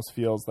 Like, it almost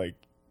feels like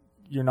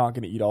you're not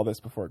going to eat all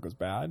this before it goes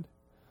bad.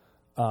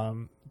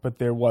 But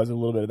there was a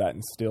little bit of that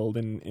instilled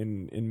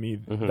in me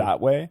mm-hmm. that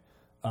way.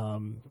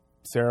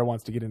 Sarah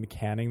wants to get into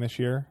canning this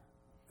year.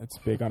 It's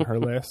big on her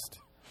list.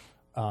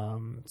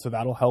 So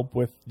that'll help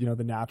with,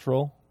 the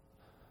natural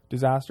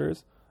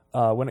disasters.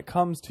 When it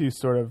comes to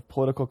sort of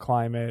political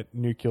climate,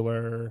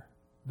 nuclear,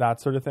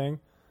 that sort of thing,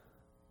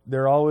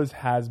 there always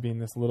has been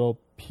this little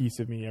piece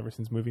of me ever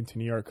since moving to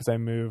New York, because I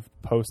moved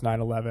post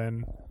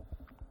 9/11,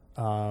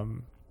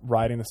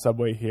 riding the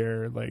subway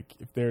here. Like,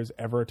 if there's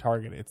ever a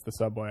target, it's the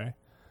subway.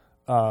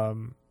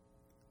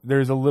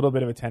 There's a little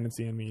bit of a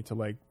tendency in me to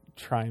like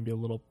try and be a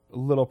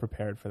little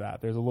prepared for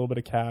that. There's a little bit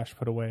of cash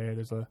put away.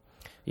 There's a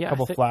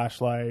couple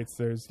flashlights.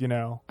 There's,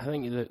 I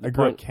think the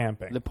point,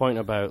 camping. The point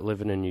about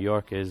living in New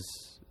York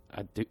is,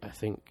 I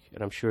think,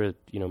 and I'm sure,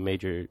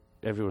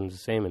 everyone's the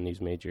same in these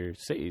major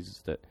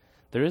cities, that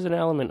there is an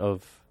element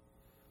of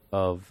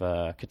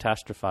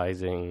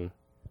catastrophizing,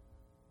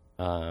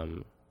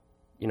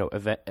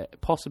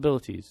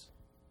 possibilities.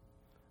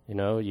 You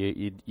know,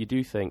 you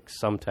do think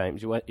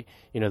sometimes. What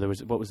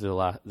was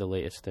the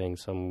latest thing?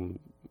 Some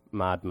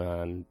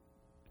madman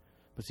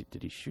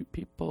did he shoot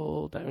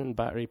people down in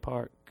Battery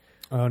Park?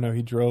 Oh no,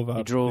 he drove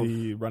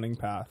the running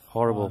path.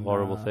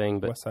 Horrible thing.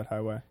 But West Side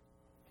Highway.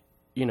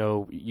 You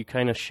know, you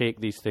kind of shake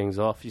these things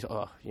off. You say,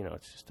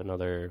 it's just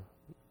another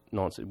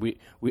nonsense. We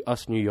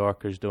us New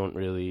Yorkers don't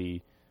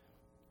really,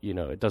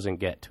 it doesn't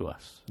get to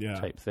us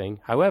type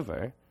thing.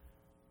 However,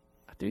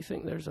 I do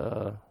think there's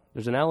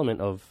an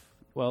element of,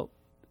 well,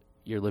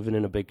 you're living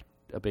in a big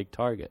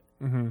target.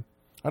 Mm-hmm.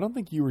 I don't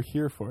think you were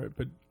here for it,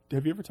 but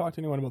have you ever talked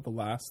to anyone about the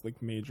last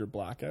major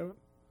blackout?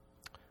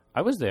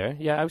 I was there.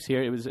 Yeah, I was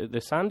here. It was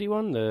the Sandy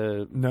one.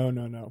 No.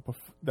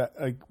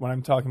 That when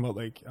I'm talking about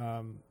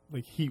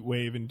heat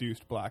wave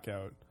induced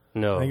blackout.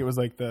 No, I think it was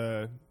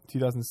the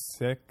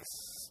 2006,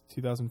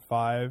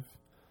 2005.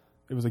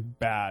 It was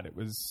bad. It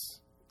was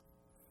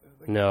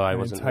no, I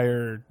wasn't.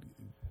 Entire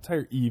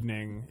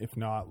evening, if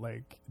not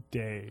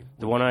day.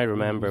 The one I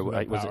remember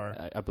I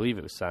believe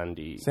it was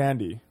Sandy,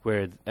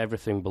 where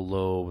everything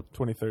below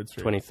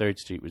 23rd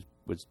Street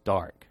was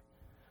dark,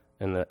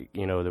 and there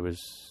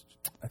was.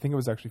 I think it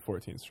was actually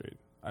 14th Street.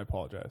 I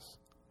apologize.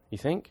 You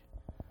think?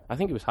 I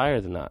think it was higher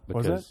than that.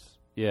 Because, was it?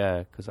 Yeah,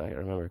 because I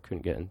remember I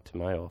couldn't get into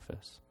my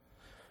office.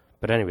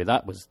 But anyway,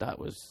 that was.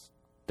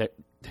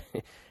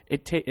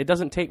 It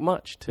doesn't take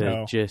much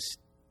to just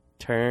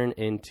turn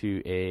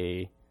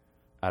into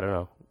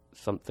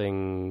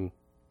something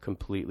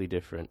completely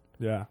different.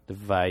 Yeah. The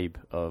vibe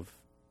of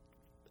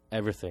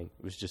everything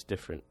was just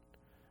different.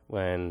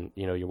 When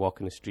you're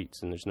walking the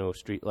streets and there's no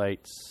street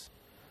lights,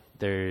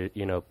 there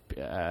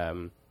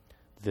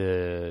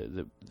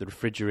the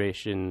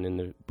refrigeration in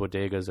the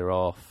bodegas are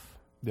off.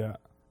 Yeah.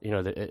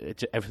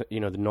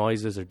 The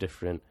noises are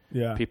different.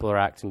 Yeah. People are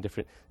acting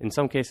different. In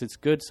some cases it's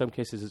good, some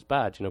cases it's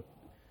bad.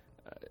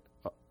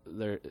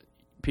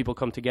 People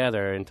come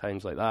together in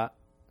times like that.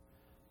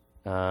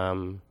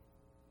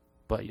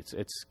 But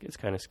it's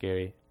kind of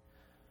scary.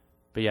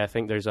 But yeah, I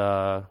think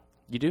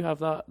you do have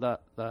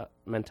that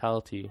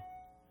mentality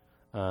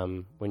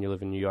when you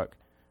live in New York.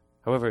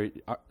 However,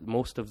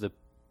 most of the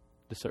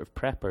sort of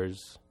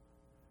preppers,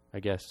 I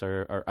guess,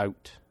 are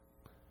out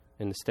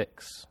in the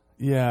sticks.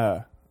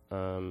 Yeah.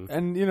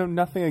 And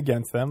nothing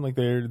against them.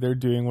 They're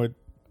doing what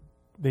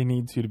they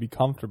need to be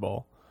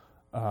comfortable.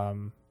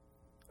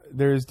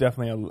 There is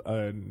definitely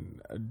a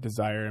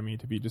desire in me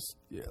to be just,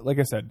 like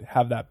I said,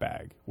 have that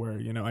bag where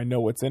I know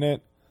what's in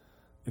it.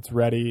 It's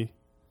ready.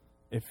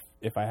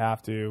 If I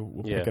have to,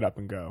 we'll pick it up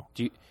and go.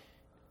 Do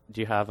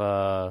you have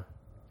a?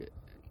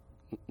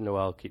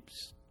 Noelle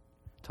keeps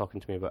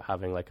talking to me about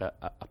having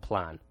a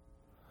plan.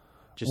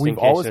 Just We've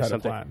always had a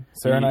plan.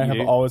 Sarah and I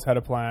have always had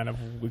a plan of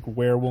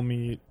where we'll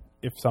meet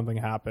if something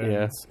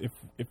happens. Yeah.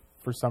 If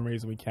for some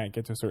reason we can't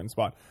get to a certain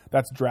spot,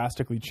 that's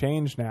drastically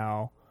changed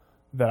now.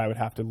 That I would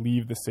have to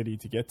leave the city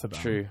to get to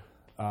them. True.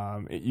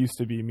 It used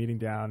to be meeting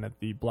down at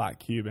the Black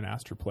Cube in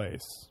Astor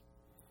Place.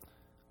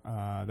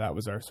 That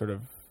was our sort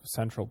of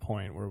central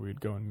point where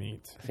we'd go and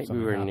meet. I think we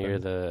were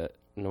near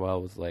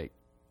Noelle was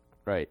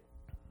right,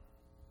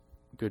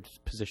 good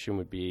position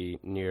would be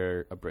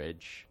near a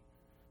bridge.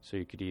 So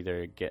you could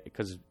either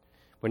because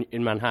when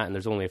in Manhattan,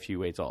 there's only a few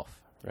ways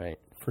off, right?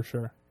 For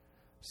sure.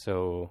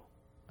 So,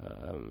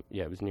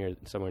 it was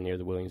somewhere near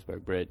the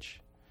Williamsburg Bridge.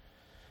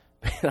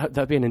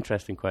 That'd be an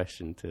interesting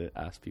question to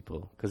ask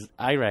people, because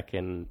I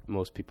reckon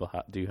most people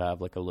do have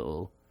a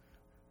little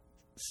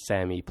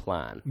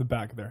semi-plan in the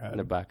back of their head. In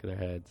the back of their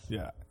heads.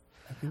 Yeah,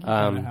 I think you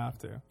kind of have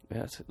to.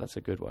 Yeah, that's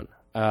a good one.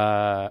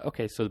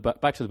 Okay, so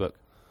back to the book.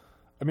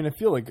 I mean, I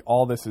feel like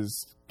all this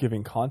is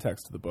giving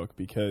context to the book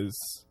because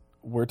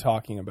we're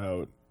talking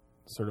about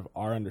sort of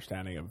our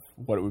understanding of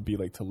what it would be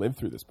like to live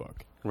through this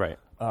book. Right.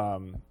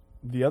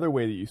 The other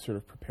way that you sort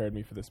of prepared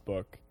me for this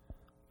book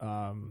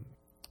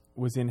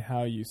was in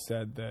how you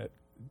said that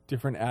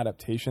different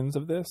adaptations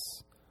of this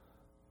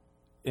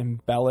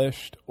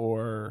embellished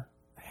or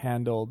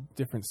handled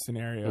different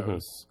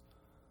scenarios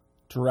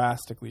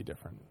drastically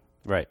different.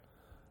 Right.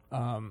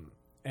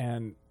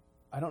 And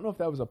I don't know if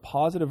that was a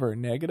positive or a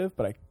negative,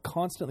 but I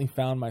constantly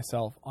found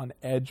myself on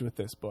edge with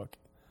this book.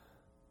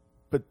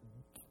 But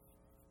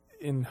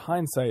in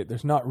hindsight,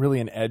 there's not really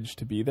an edge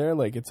to be there.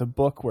 It's a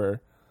book where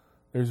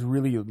there's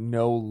really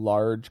no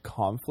large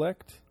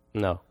conflict.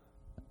 No.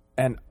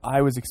 And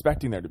I was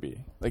expecting there to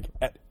be.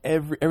 At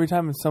every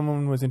time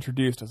someone was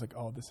introduced, I was like,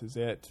 oh, this is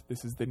it.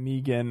 This is the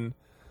Negan.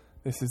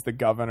 This is the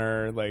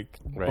governor. Right.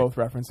 Both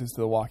references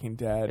to The Walking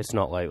Dead. It's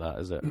not like that,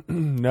 is it?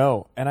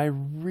 No. And I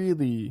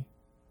really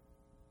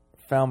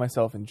found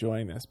myself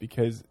enjoying this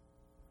because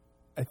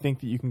I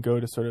think that you can go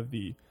to sort of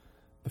the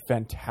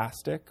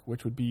fantastic,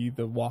 which would be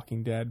the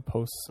Walking Dead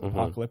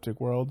post-apocalyptic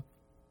world.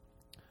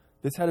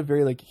 This had a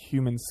very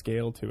human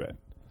scale to it.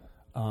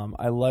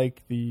 I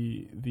like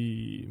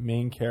the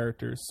main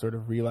character's sort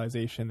of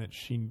realization that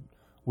she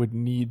would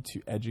need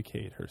to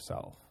educate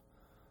herself.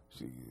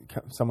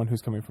 someone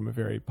who's coming from a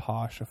very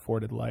posh,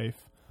 afforded life,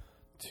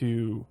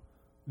 to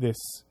this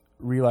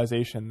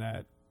realization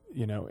that,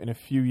 you know, in a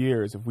few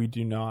years, if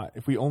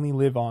we only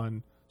live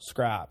on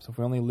scraps, if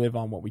we only live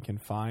on what we can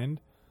find,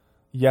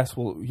 yes,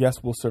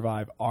 we'll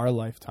survive our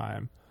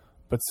lifetime,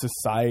 but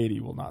society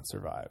will not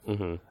survive.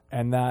 Mm-hmm.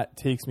 And that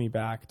takes me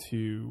back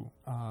to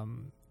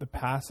the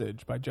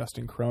passage by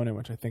Justin Cronin,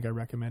 which I think I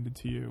recommended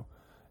to you.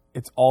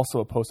 It's also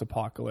a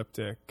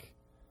post-apocalyptic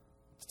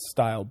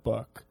style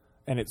book,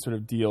 and it sort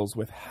of deals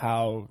with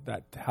how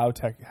that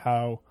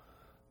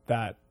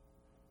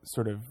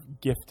sort of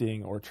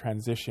gifting or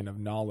transition of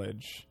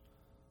knowledge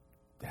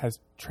has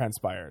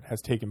transpired,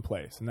 has taken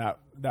place. And that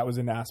was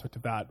an aspect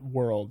of that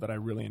world that I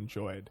really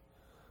enjoyed.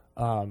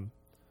 So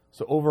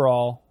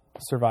overall,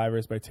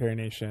 Survivors by Terry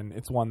Nation,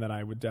 it's one that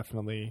I would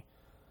definitely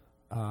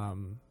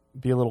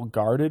be a little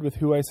guarded with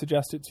who I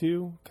suggest it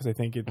to, because I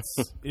think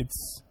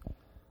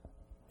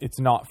it's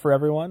not for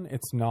everyone.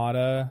 It's not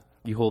a...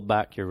 You hold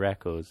back your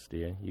recos, do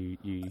you?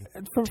 You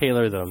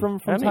tailor them. From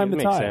time to time.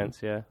 Makes sense,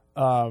 yeah.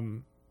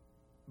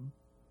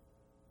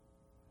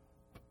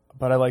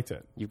 But I liked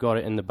it. You've got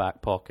it in the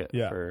back pocket.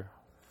 Yeah. For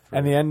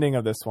and the ending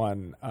of this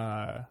one,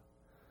 I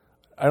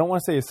don't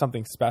want to say it's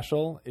something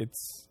special.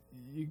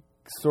 You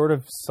sort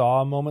of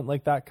saw a moment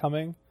like that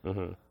coming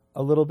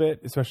a little bit,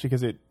 especially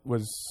because it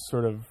was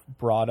sort of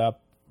brought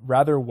up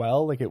rather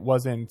well. Like it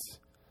wasn't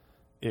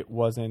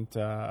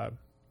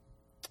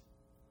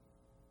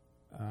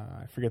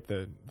I forget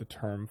the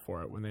term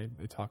for it when they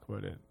talk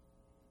about it.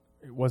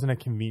 It wasn't a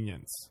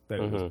convenience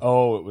that it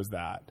was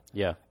that.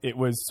 Yeah. It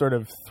was sort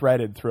of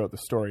threaded throughout the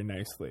story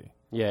nicely.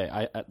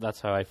 Yeah, I that's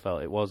how I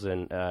felt. It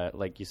wasn't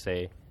like you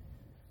say,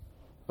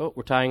 oh,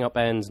 we're tying up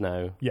ends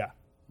now. Yeah.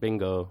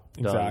 Bingo.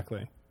 Done.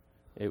 Exactly.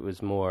 It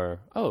was more,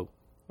 oh,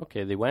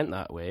 okay, they went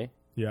that way.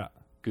 Yeah.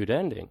 Good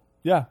ending.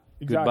 Yeah,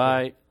 exactly.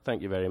 Goodbye.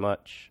 Thank you very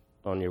much.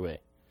 On your way.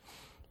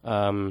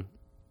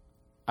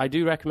 I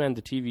do recommend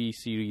the TV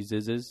series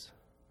Is.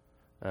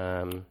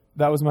 That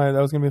was going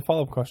to be a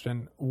follow-up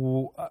question.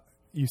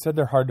 You said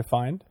they're hard to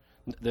find?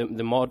 The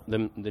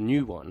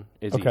new one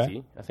is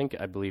easy.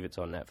 I believe it's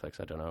on Netflix.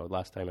 I don't know.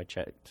 Last time I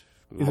checked.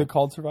 Is it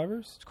called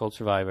Survivors? It's called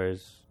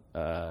Survivors.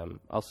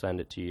 I'll send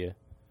it to you.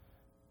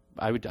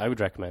 I would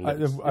recommend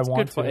it. It's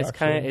want good.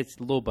 It's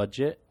low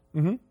budget,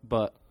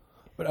 but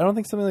I don't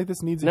think something like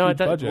this needs a huge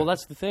budget. Well,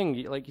 that's the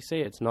thing. Like you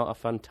say, it's not a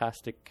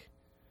fantastic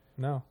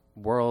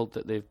world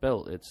that they've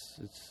built. It's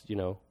you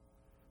know,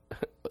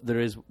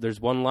 there's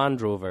one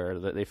Land Rover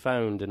that they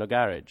found in a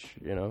garage.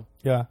 You know.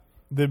 Yeah.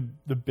 The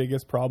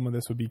biggest problem with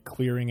this would be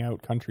clearing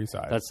out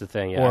countryside. That's the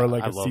thing, yeah. Or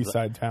like a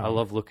seaside town. I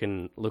love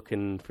looking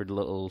for the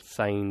little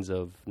signs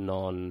of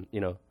non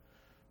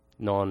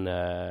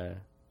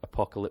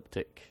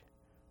apocalyptic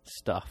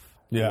stuff.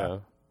 Yeah. You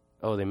know?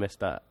 Oh, they missed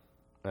that.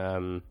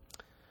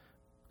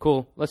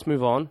 Cool. Let's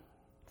move on.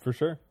 For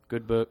sure.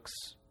 Good books.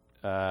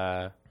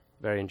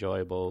 Very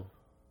enjoyable.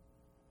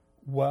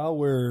 While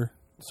we're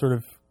sort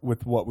of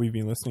with what we've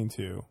been listening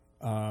to,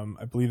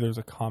 I believe there was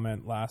a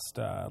comment last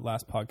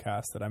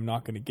podcast that I'm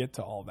not going to get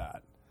to all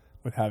that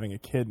with having a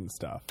kid and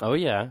stuff. Oh,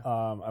 yeah.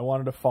 I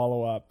wanted to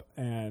follow up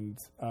and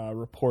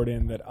report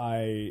in that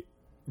I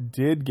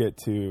did get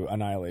to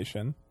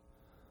Annihilation.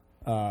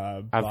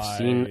 I've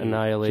seen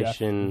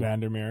Annihilation Jeff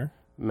Vandermeer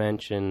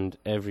mentioned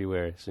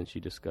everywhere since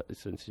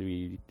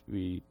we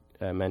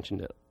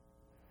mentioned it.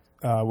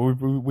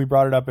 We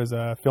brought it up as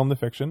a film to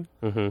fiction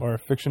or a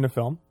fiction to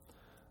film.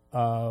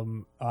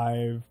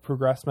 I've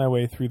progressed my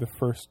way through the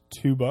first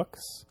 2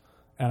 books,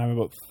 and I'm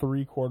about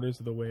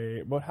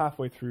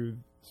halfway through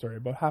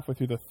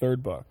the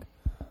 3rd book.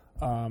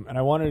 And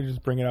I wanted to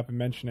just bring it up and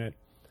mention it.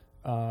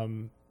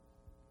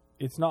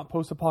 It's not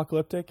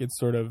post-apocalyptic. It's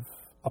sort of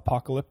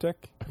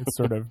apocalyptic. It's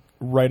sort of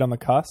right on the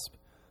cusp.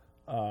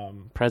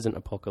 Present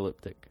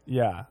apocalyptic.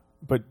 Yeah,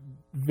 but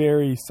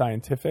very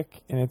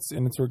scientific in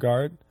its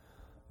regard.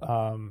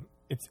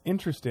 It's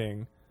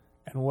interesting.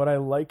 And what I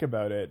like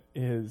about it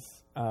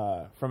is,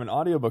 from an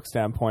audiobook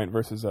standpoint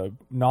versus a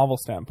novel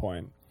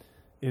standpoint,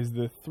 is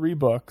the 3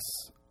 books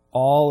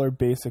all are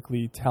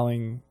basically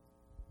telling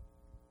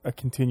a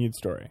continued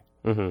story.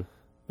 Mm-hmm.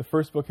 The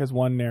first book has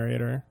 1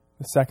 narrator,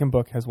 the second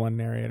book has 1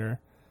 narrator,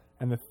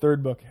 and the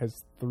 3rd book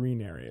has 3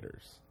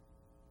 narrators.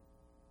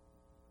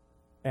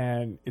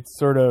 And it's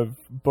sort of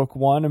book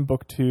 1 and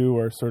book 2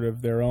 are sort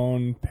of their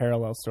own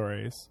parallel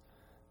stories,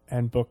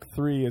 and book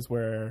 3 is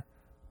where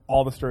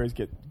all the stories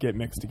get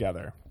mixed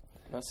together.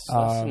 That's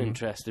an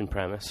interesting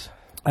premise.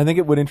 I think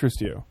it would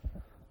interest you.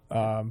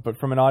 But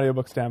from an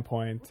audiobook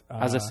standpoint...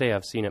 as I say,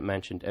 I've seen it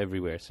mentioned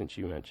everywhere since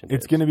you mentioned it.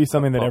 It's going to be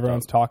something that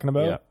everyone's talking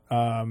about.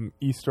 Yeah.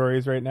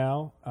 E-Stories right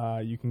now,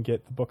 you can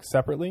get the books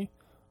separately,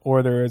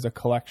 or there is a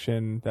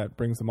collection that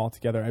brings them all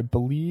together. I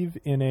believe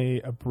in a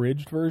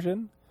abridged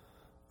version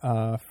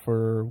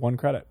for 1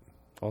 credit.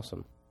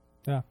 Awesome.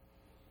 Yeah.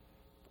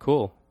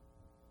 Cool.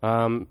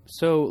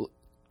 So...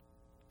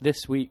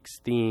 this week's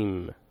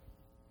theme,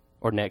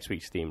 or next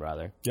week's theme,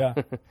 rather. Yeah.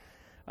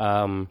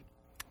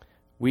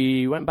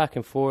 We went back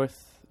and forth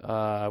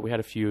we had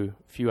a few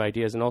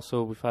ideas, and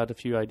also we've had a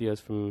few ideas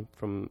from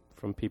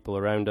people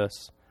around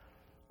us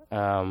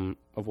of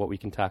what we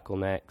can tackle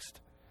next.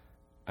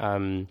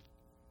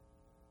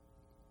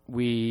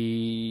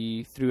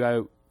 We threw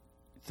out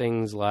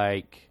things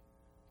like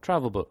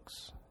travel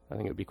books. I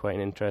think it would be quite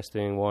an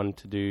interesting one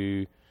to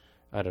do.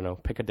 I don't know,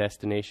 pick a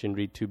destination,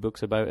 read 2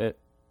 books about it,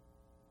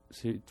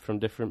 from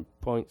different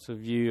points of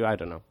view. I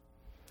don't know.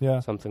 Yeah.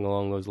 Something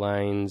along those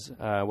lines.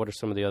 What are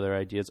some of the other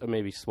ideas? Or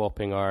maybe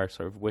swapping our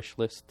sort of wish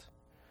list.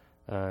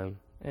 That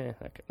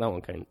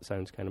one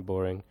sounds kind of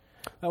boring.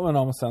 That one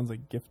almost sounds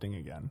like gifting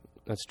again.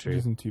 That's true. Which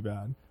isn't too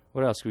bad.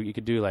 What else? You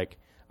could do like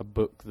a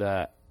book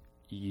that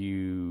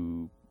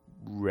you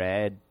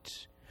read,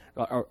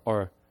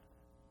 or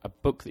a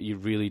book that you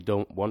really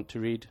don't want to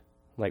read.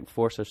 Like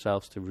force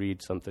ourselves to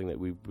read something that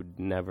we would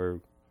never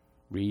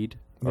read,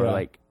 or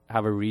like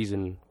have a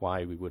reason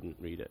why we wouldn't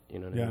read it. You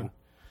know what I mean?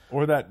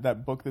 Or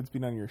that book that's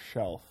been on your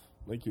shelf,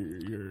 like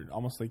your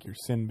almost like your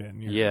sin bin.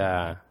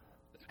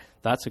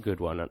 That's a good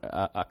one.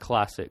 A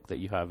classic that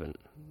you haven't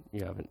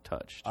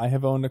touched. I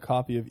have owned a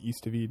copy of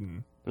East of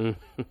Eden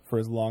for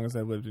as long as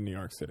I lived in New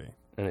York City.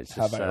 And it's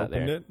just have I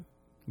opened it?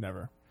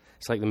 Never.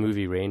 It's like the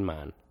movie Rain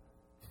Man.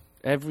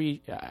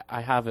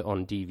 I have it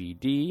on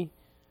DVD.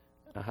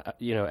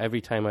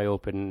 Every time I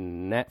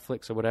open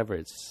Netflix or whatever,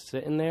 it's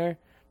sitting there.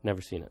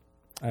 Never seen it.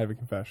 I have a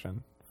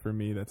confession. For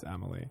me, that's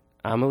Amelie.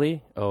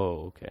 Amelie?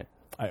 Oh, okay.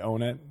 I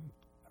own it.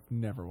 I've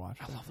never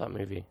watched it. I love that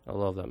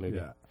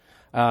movie.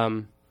 Yeah.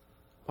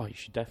 You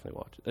should definitely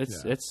watch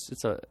it.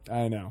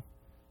 I know.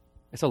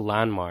 It's a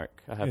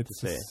landmark, I have to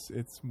say.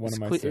 It's one of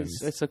my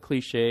sins. It's a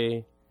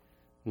cliche.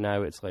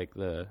 Now it's like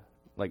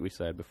like we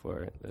said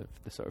before,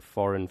 the sort of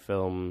foreign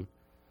film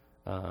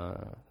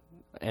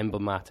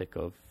emblematic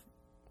of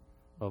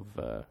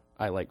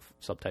I like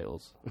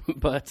subtitles,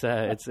 but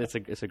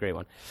it's a great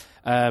one.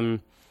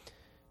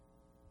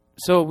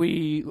 So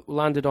we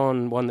landed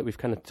on one that we've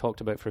kind of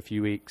talked about for a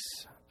few weeks,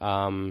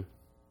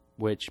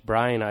 which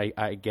Brian,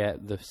 I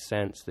get the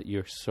sense that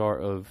you're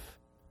sort of,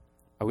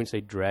 I wouldn't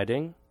say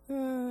dreading,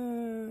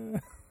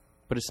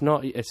 but it's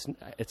not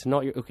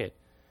your, okay.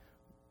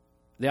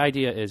 The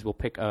idea is we'll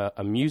pick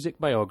a music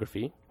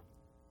biography,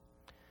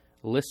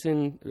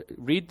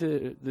 read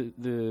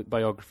the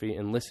biography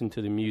and listen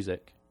to the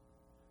music,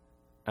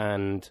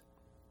 and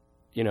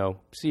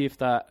see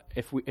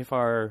if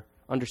our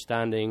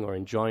understanding or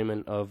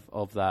enjoyment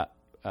of that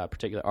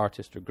particular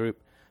artist or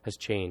group has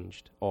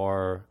changed,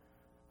 or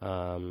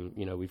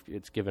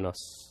it's given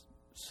us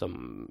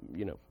some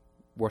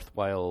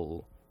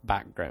worthwhile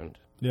background.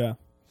 Yeah,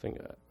 I think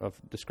I've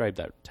described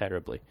that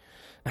terribly.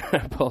 I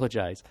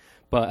apologize,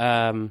 but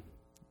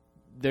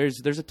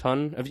there's a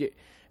ton of you.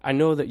 I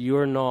know that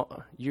you're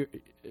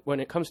when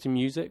it comes to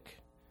music,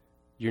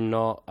 you're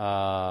not.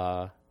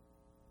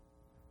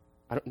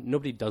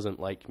 Nobody doesn't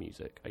like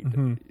music.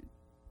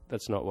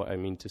 That's not what I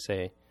mean to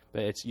say.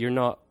 But you're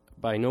not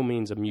by no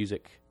means a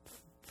music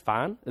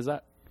fan. Is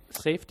that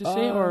safe to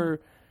say, or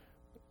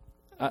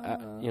I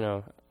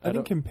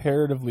think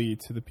comparatively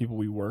to the people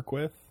we work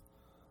with,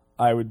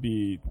 I would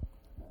be,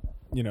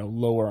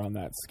 lower on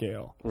that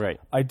scale. Right.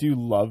 I do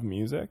love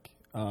music,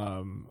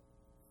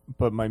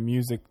 but my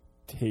music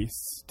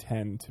tastes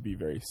tend to be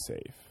very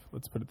safe.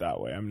 Let's put it that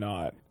way. I'm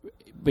not.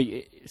 But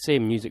say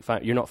music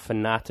fan, you're not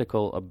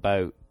fanatical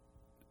about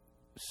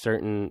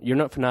certain. You're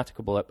not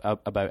fanatical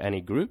about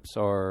any groups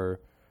or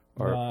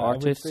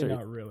artists. I would say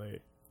not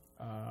really.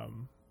 I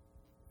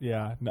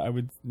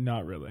would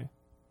not really.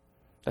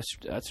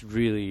 That's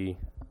really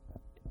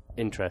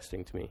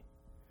interesting to me,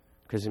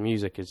 because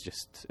music is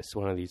it's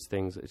one of these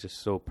things that's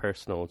just so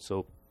personal and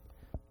so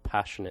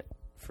passionate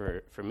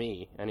for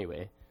me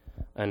anyway,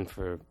 and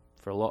for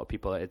a lot of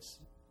people.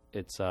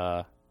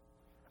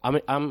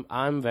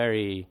 I'm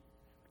very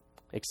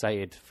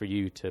excited for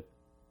you to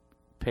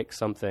pick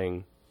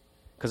something,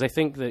 because I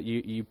think that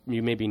you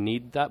maybe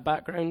need that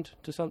background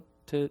to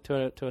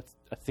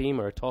a theme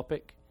or a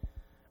topic,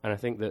 and I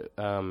think that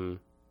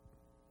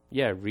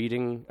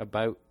reading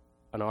about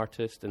an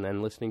artist and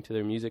then listening to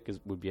their music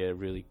would be a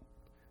really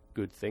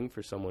good thing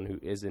for someone who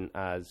isn't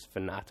as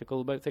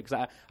fanatical about things.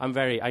 I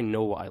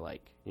know what I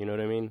like. You know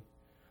what I mean?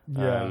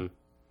 Yeah.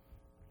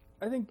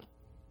 I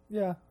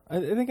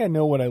think I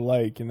know what I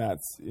like, and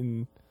that's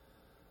in.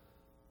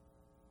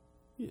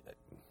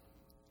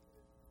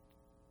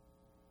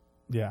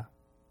 Yeah,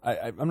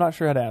 I'm not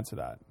sure how to answer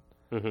that.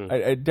 Mm-hmm.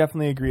 I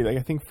definitely agree. Like,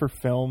 I think for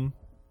film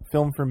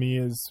for me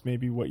is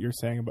maybe what you're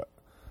saying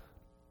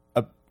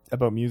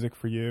about music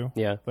for you.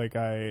 Yeah. Like,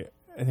 I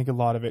think a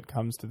lot of it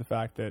comes to the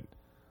fact that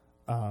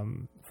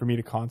for me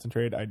to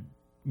concentrate,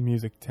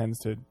 music tends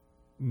to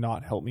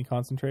not help me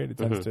concentrate. It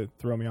tends to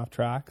throw me off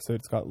track, so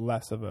it's got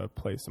less of a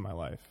place in my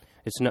life.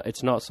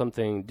 It's not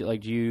something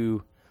like, do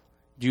you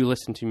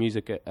listen to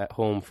music at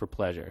home for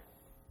pleasure?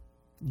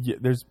 Yeah,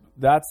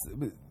 that's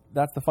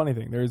the funny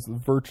thing. There's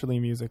virtually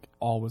music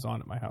always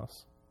on at my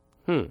house.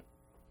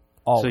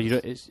 Always. So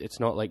it's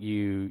not like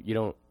you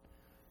don't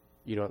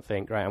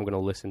think, right, I'm going to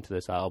listen to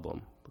this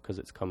album because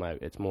it's come out?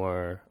 It's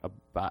more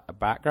a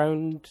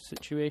background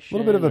situation? A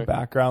little bit of a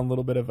background, a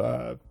little bit of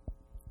a,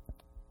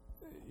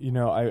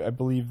 I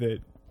believe that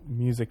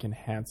music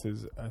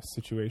enhances a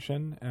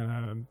situation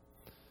and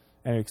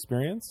an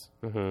experience.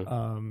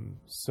 Mm-hmm.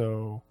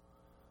 So,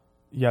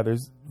 yeah,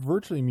 there's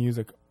virtually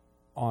music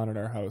on at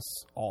our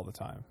house all the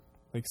time.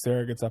 Like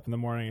Sarah gets up in the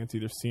morning, it's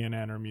either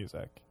CNN or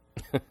music.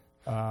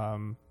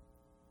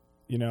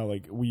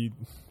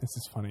 This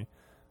is funny.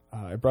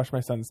 I brush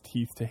my son's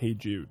teeth to Hey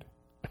Jude.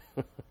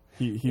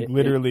 He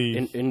literally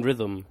in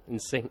rhythm, in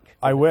sync.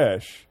 I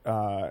wish.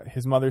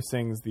 His mother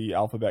sings the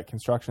Alphabet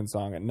Construction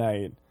song at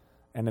night,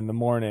 and in the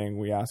morning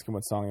we ask him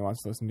what song he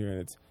wants to listen to,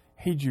 and it's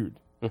Hey Jude.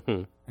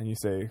 Mm-hmm. And you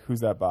say, "Who's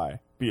that by?"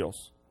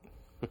 Beatles.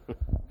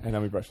 And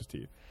then we brush his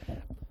teeth.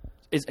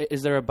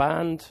 Is there a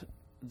band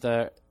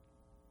that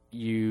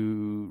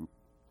you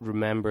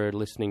remember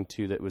listening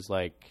to that was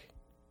like,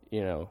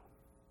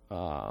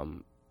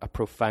 a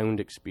profound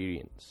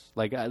experience?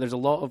 Like there's a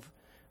lot of,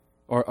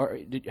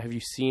 have you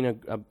seen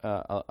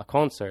a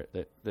concert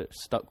that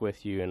stuck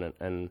with you?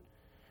 And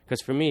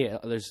because for me,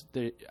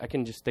 I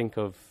can just think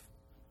of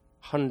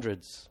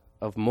hundreds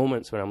of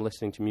moments when I'm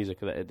listening to music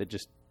that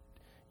just,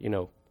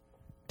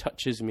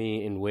 touches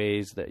me in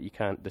ways that you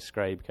can't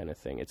describe, kind of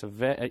thing. It's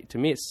to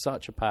me, it's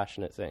such a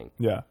passionate thing.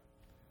 Yeah.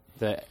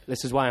 That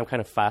this is why I'm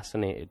kind of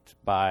fascinated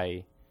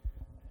by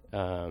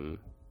the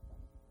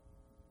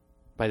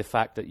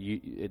fact that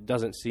it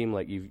doesn't seem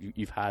like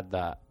you've had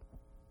that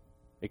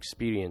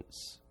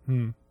experience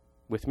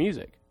with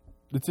music.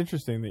 It's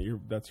interesting that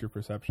that's your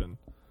perception.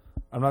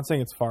 I'm not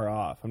saying it's far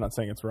off. I'm not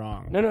saying it's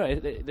wrong. No,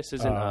 this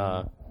isn't.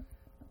 I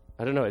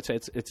don't know.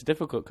 It's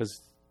difficult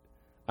because,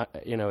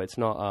 it's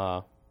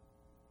not.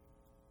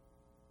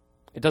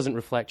 It doesn't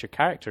reflect your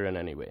character in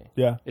any way.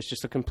 Yeah, it's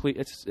just a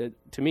complete.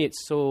 To me,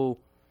 it's so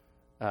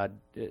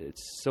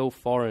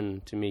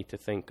foreign to me to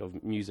think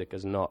of music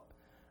as not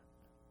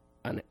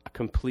a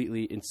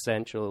completely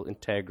essential,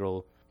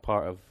 integral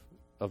part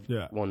of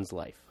one's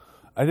life.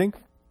 I think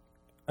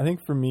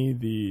for me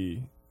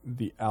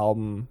the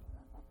album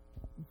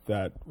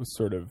that was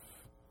sort of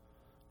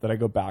that I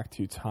go back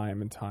to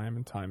time and time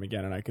and time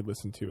again, and I could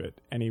listen to it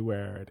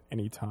anywhere at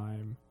any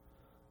time,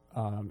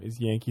 is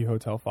Yankee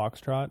Hotel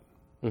Foxtrot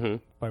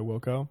by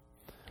Wilco.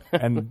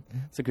 And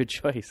it's a good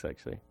choice,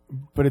 actually.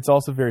 But it's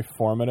also very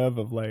formative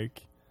of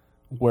like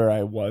where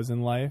I was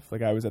in life.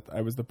 Like I was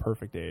the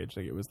perfect age.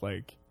 Like it was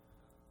like,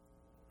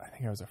 I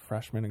think I was a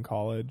freshman in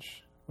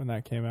college when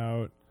that came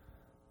out.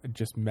 I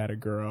just met a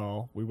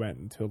girl. We went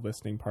into a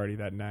listening party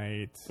that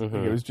night. Like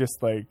it was just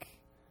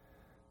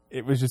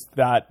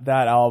that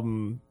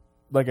album.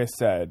 Like I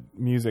said,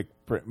 music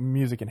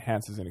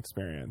enhances an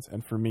experience.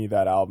 And for me,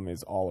 that album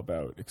is all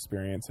about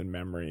experience and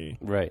memory.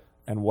 Right.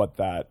 And what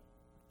that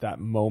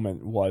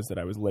moment was that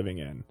I was living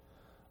in.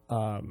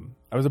 I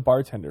was a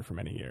bartender for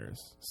many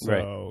years.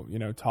 So,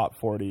 Top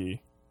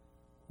 40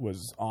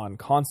 was on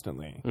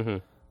constantly.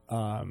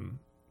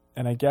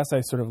 And I guess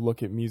I sort of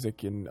look at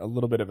music in a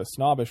little bit of a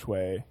snobbish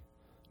way,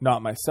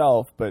 not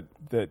myself, but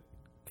that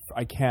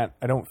I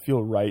don't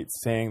feel right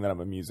saying that I'm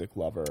a music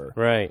lover.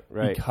 Right.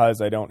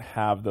 Because I don't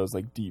have those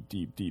like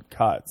deep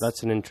cuts.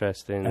 That's an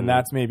interesting... And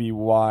that's maybe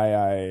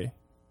why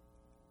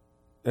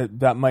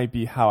that might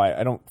be how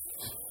I don't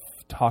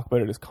talk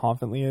about it as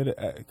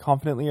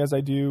confidently as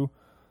I do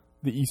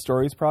the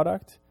eStories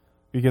product,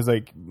 because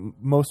like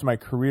most of my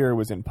career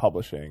was in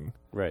publishing,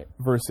 right?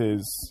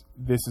 Versus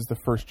this is the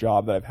first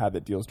job that I've had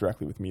that deals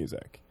directly with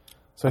music.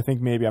 So I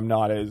think maybe I'm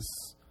not as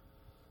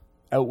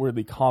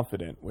outwardly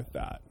confident with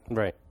that.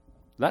 Right.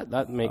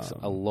 That makes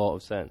a lot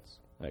of sense,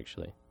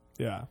 actually.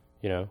 Yeah.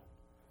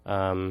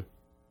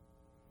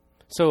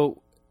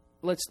 So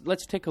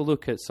let's take a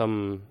look at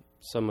some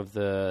of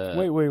the...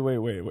 Wait.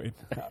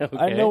 Okay.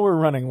 I know we're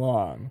running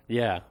long.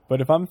 Yeah. But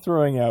if I'm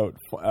throwing out,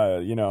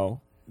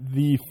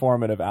 the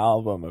formative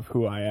album of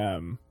who I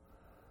am...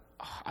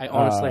 I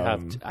honestly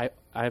I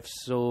have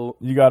so...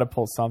 You got to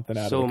pull something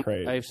out of the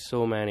crate. I have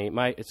so many.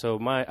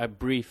 A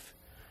brief...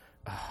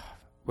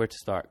 where to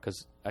start?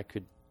 Because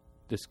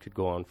this could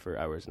go on for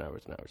hours and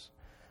hours and hours.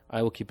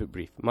 I will keep it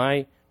brief.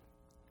 My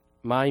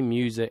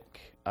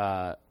music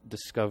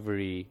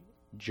discovery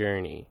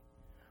journey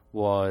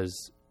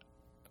was...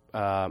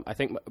 I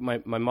think my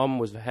mum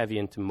was heavy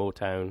into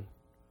Motown,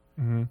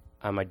 and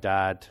my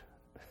dad,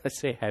 let's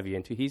say heavy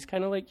into. He's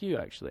kind of like you,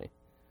 actually.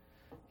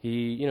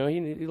 He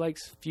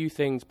likes few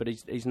things, but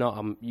he's not.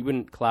 You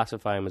wouldn't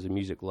classify him as a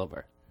music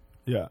lover.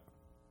 Yeah.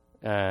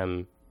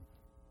 My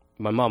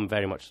mum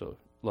very much so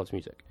loves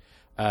music.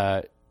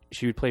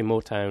 She would play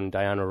Motown,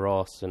 Diana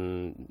Ross,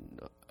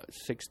 and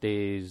 6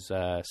 Days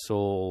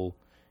Soul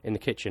in the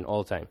kitchen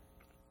all the time.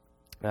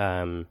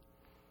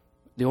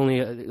 The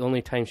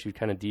only time she would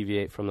kind of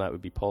deviate from that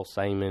would be Paul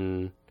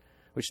Simon,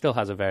 which still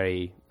has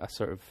a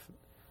sort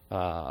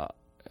of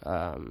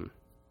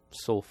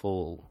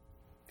soulful,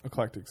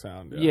 eclectic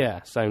sound.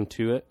 Yeah, sound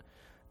to it.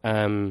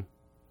 So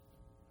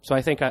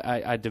I think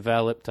I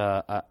developed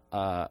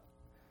I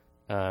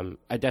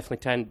definitely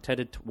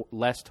tended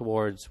less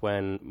towards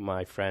when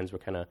my friends were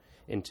kind of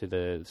into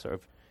the sort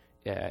of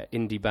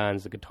indie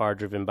bands, the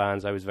guitar-driven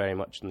bands. I was very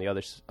much on the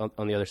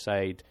other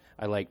side.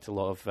 I liked a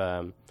lot of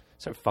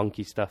sort of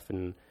funky stuff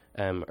and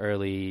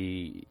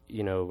early,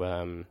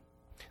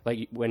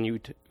 like when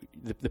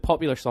the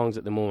popular songs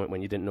at the moment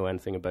when you didn't know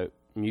anything about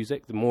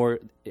music. The more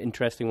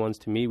interesting ones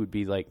to me would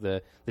be like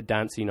the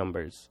dancey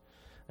numbers,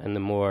 and the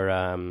more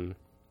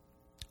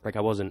like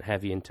I wasn't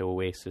heavy into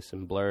Oasis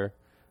and Blur.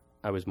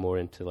 I was more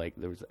into I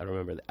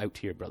remember the Out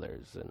Here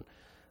Brothers and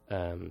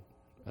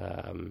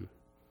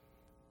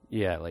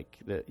like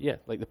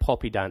the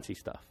poppy dancey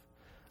stuff.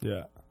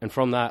 Yeah. And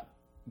from that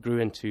grew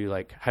into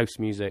like house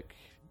music,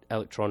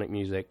 electronic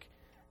music,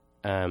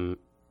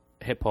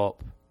 hip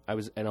hop.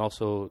 And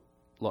also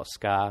a lot of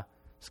ska.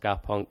 Ska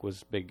punk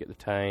was big at the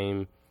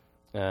time.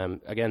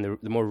 Again,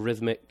 the more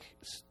rhythmic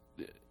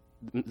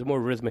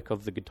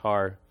of the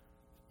guitar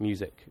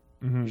music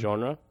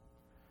genre.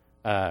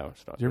 Do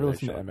you ever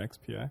listen to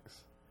MXPX?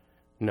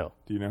 No.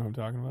 Do you know who I'm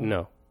talking about?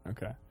 No.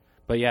 Okay.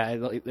 But yeah,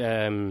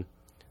 a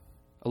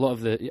lot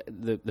of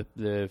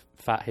the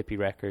Fat Hippie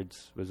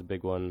Records was a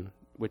big one,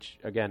 which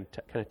again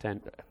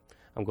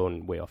I'm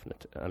going way off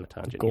on a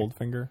tangent.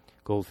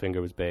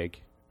 Goldfinger was big.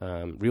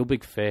 Real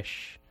Big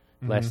Fish,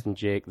 Less Than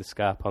Jake, the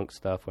ska punk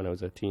stuff when I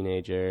was a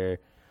teenager.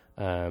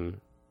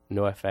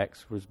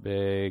 NoFX was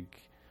big.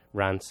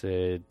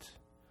 Rancid.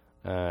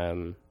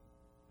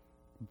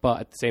 But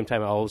at the same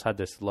time, I always had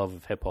this love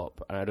of hip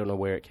hop, and I don't know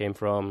where it came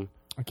from.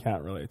 I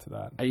can't relate to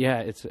that.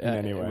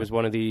 It was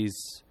one of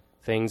these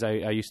things. I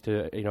used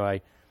to,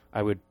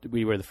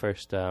 we were the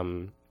first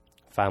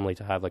family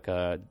to have like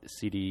a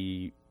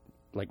CD,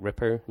 like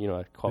ripper,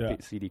 a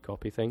CD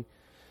copy thing.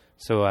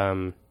 So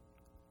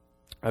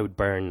I would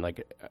burn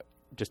like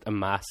just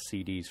amass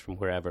CDs from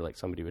wherever, like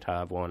somebody would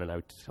have one, and I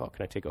would, can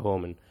I take it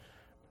home? And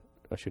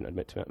I shouldn't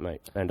admit to it, I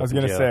might end up in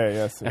jail. I was going to say,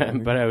 yes.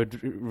 But I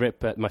would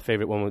rip, my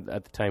favorite one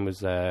at the time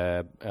was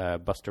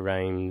Busta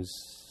Rhymes,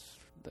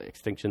 the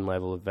Extinction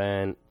Level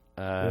Event.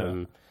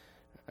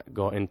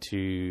 Got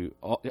into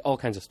all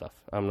kinds of stuff.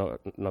 I'm not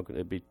going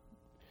to be...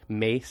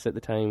 Mace at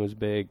the time was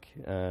big.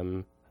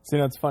 See,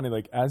 it's funny,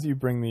 like, as you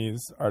bring these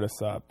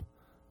artists up,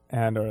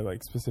 or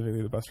like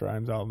specifically the Busta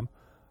Rhymes album,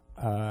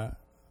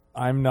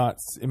 I'm not,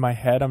 in my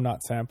head, I'm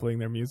not sampling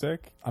their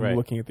music. I'm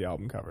looking at the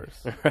album covers.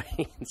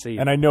 Right. See,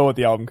 and I know what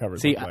the album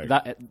covers look like.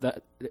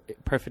 that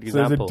perfect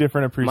example. So there's a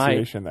different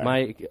appreciation there.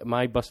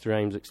 My Busta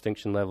Rhymes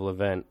Extinction Level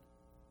Event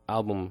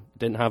album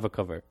didn't have a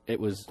cover. I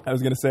was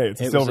going to say,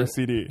 it's a silver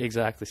CD.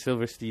 Exactly.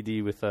 Silver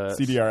CD with a...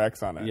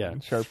 CDRX on it. Yeah.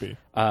 And Sharpie.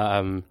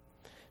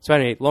 So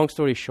anyway, long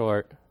story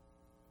short,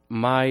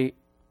 my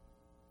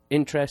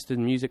interest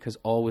in music has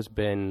always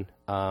been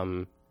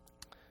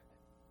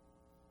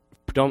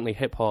predominantly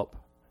hip-hop,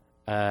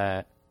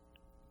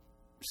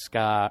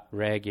 ska,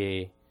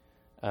 reggae.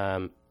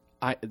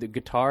 The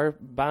guitar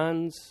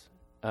bands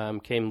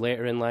came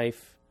later in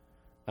life,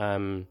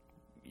 into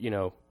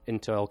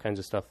all kinds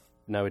of stuff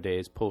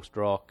nowadays,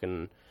 post-rock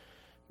and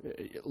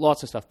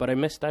lots of stuff. But I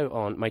missed out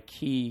on my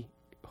key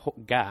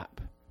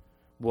gap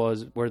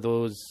were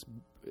those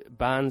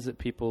bands that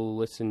people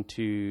listened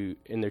to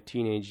in their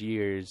teenage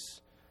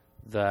years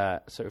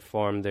that sort of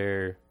formed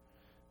their...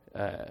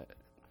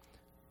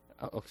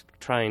 I'll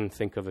try and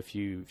think of a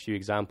few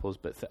examples,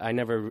 but I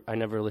never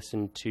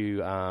listened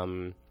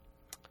to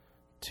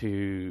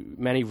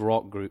many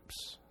rock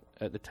groups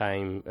at the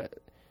time.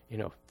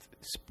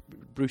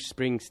 Bruce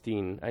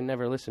Springsteen. I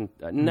never listened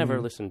to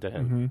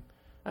him. Mm-hmm.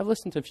 I've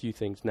listened to a few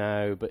things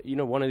now, but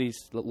one of these,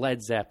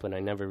 Led Zeppelin, I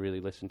never really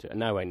listened to, and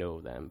now I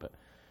know them. But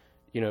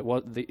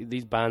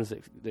these bands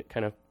that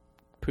kind of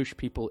push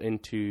people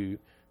into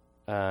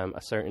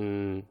a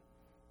certain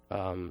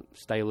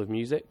style of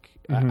music,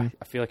 I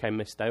feel like I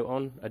missed out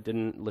on. I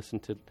didn't listen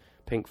to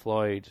Pink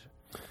Floyd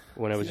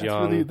when I was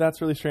young.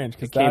 That's really strange,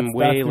 because that's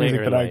the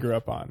music that I grew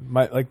up on.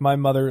 My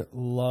mother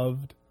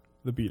loved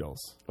the Beatles.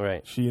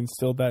 Right. She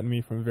instilled that in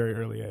me from a very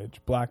early age.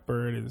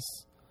 Blackbird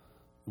is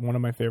one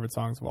of my favorite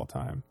songs of all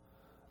time.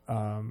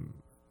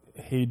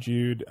 Hey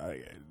Jude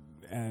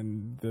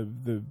and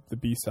the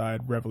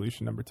B-side,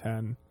 Revolution Number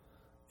 10,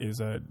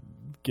 is a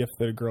gift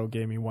that a girl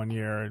gave me one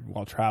year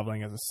while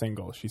traveling as a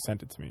single. She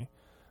sent it to me.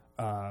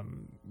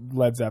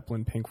 Led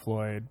Zeppelin, Pink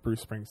Floyd,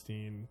 Bruce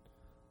Springsteen.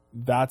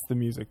 That's the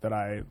music that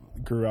I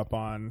grew up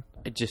on.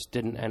 It just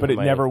didn't enter but it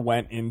never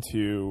went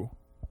into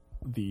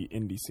the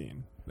indie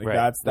scene. Like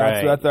right.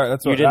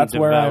 That's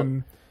where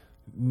I'm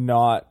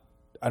not.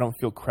 I don't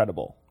feel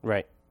credible.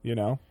 Right. You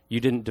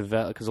didn't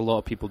develop, because a lot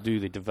of people do.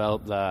 They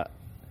develop that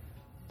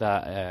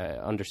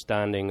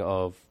understanding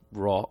of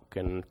rock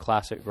and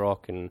classic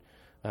rock and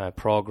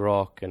prog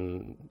rock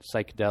and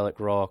psychedelic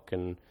rock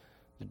and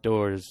the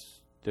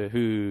Doors, the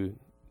Who,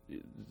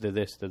 the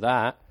this, the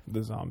that,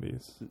 the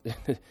Zombies,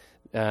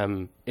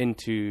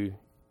 into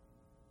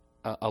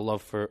a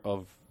love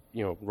of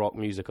rock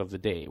music of the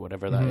day,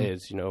 whatever that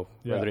is.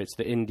 Whether it's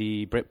the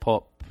indie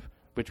Britpop,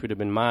 which would have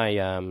been my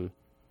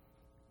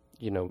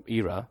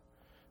era,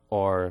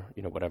 or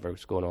whatever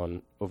was going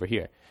on over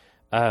here.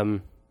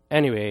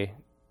 Anyway,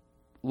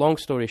 long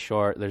story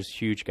short, there's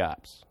huge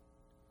gaps,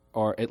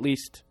 or at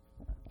least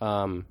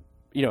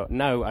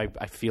now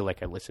I feel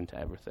like I listen to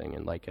everything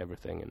and like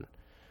everything and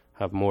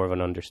have more of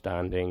an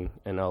understanding,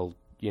 and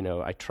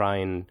I try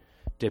and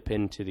dip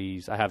into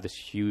these. I have this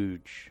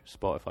huge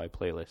Spotify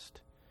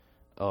playlist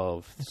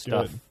of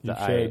stuff that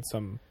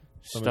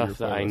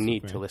I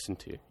need to listen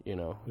to,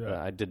 that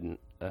I didn't.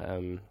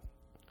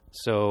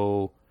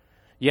 So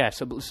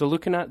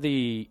looking at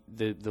the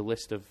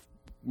list of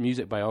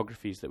music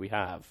biographies that we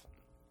have,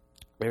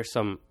 there's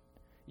some,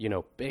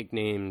 big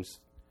names,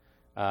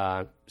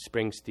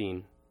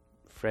 Springsteen,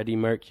 Freddie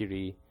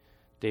Mercury,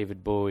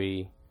 David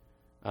Bowie.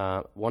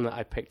 One that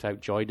I picked out,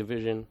 Joy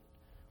Division,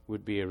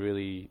 would be a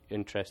really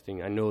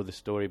interesting. I know the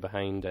story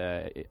behind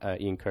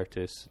Ian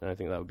Curtis, and I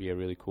think that would be a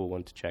really cool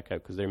one to check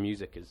out because their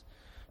music is,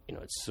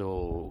 it's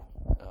so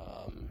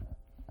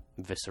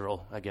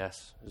visceral, I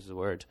guess is the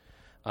word.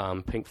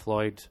 Pink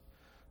Floyd,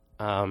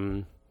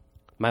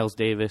 Miles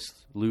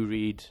Davis, Lou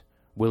Reed,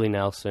 Willie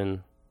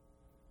Nelson.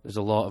 There's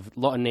a lot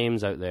of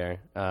names out there.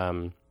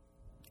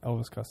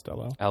 Elvis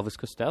Costello. Elvis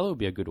Costello would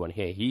be a good one.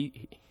 Hey,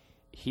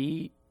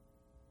 he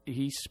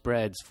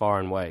spreads far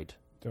and wide.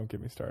 Don't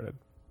get me started.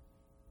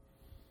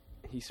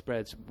 He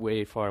spreads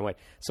way far and wide.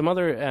 Some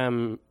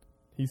other...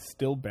 He's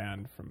still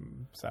banned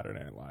from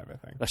Saturday Night Live, I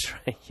think. That's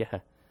right, yeah.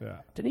 Yeah.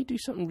 Didn't he do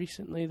something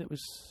recently that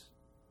was...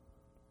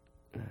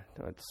 No,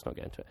 let's not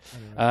get into it.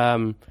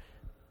 Anyway.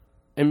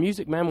 In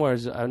music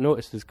memoirs, I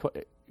noticed it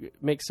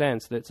makes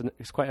sense that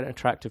it's quite an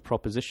attractive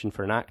proposition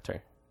for an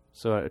actor.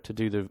 So to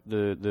do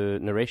the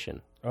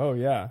narration. Oh,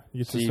 yeah.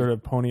 You get to sort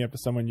of pony up to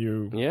someone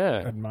you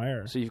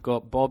admire. So you've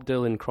got Bob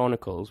Dylan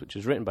Chronicles, which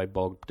is written by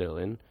Bob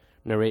Dylan,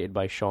 narrated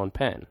by Sean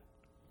Penn.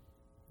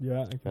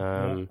 Yeah.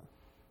 A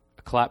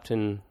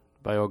Clapton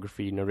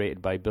biography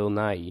narrated by Bill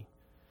Nighy.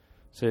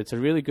 So it's a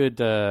really good...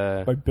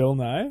 by Bill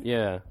Nighy?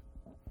 Yeah.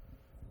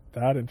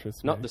 That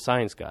interests me. Not the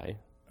science guy.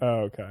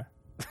 Oh, okay.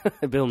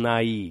 Bill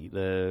Nighy,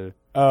 the...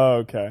 Oh,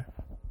 okay.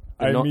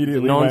 I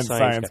immediately went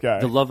science guy.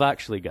 The Love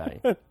Actually guy.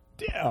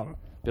 Damn.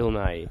 Bill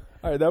Nighy.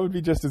 All right, that would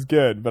be just as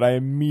good, but I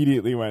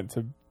immediately went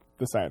to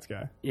the science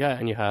guy. Yeah,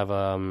 and you have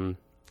a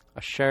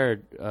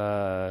shared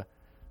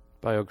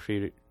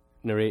biography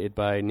narrated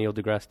by Neil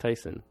deGrasse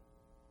Tyson.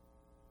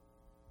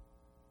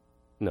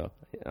 No,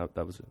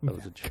 that was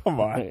a joke. Come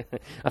on.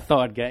 I thought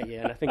I'd get you,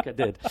 and I think I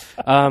did.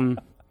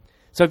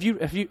 So have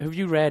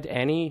you read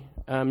any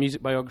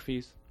music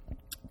biographies?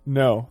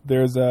 No,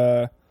 there's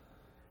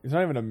it's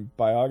not even a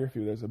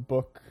biography. There's a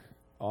book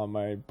on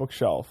my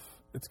bookshelf.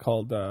 It's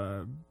called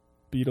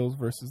Beatles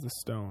versus the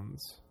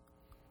Stones.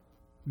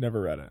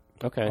 Never read it.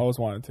 Okay. Always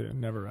wanted to.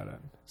 Never read it.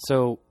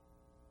 So,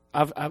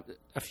 I've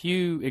a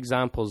few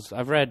examples.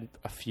 I've read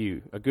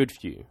a good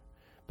few,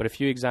 but a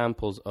few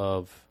examples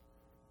of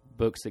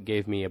books that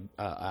gave me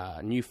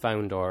a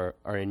newfound or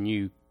a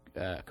new,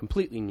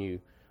 completely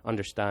new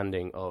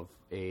understanding of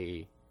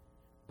a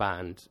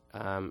band.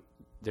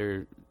 There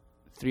are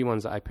 3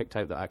 ones that I picked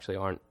out that actually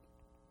aren't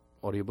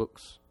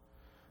audiobooks.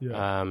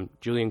 Yeah.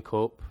 Julian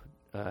Cope,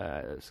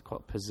 it's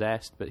called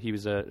Possessed, but he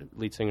was a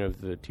lead singer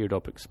of the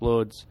Teardrop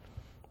Explodes,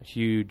 a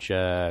huge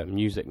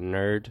music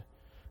nerd,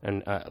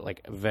 and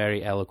like a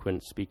very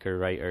eloquent speaker,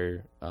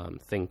 writer,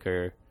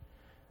 thinker.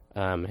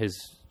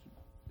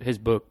 His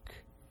book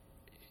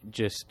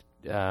just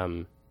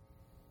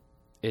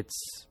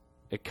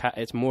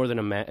it's more than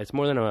an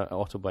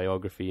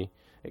autobiography.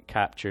 It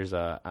captures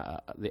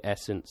the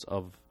essence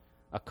of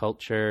a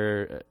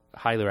culture.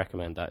 Highly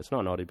recommend that. It's not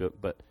an audiobook,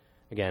 but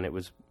again, it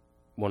was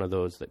one of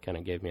those that kind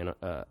of gave me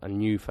a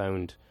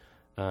newfound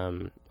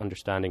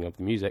understanding of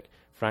the music.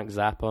 Frank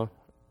Zappa,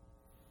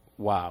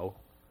 wow,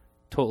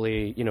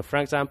 totally.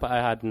 Frank Zappa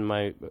I had in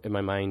my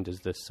mind as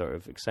this sort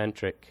of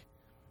eccentric,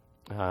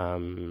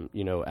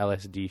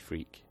 LSD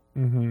freak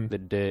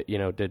that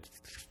did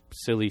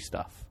silly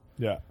stuff.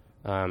 Yeah.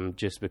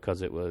 Just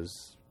because it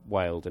was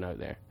wild and out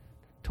there.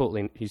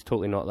 He's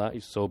totally not that.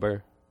 He's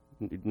sober.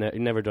 He'd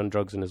never done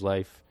drugs in his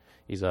life.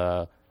 He's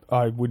a...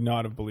 I would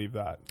not have believed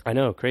that. I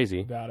know,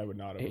 crazy. That I would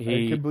not have.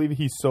 I could believe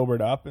he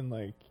sobered up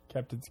and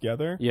kept it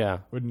together. Yeah.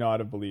 Would not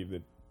have believed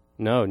it.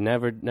 No,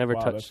 never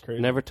Wow,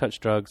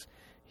 touched drugs.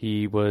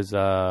 He was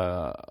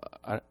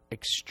an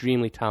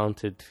extremely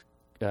talented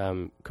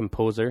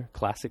composer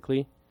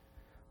classically.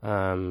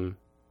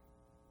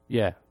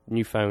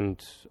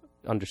 Newfound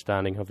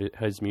understanding of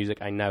his music.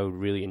 I now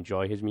really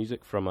enjoy his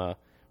music from a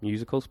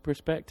musical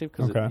perspective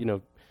because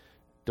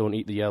don't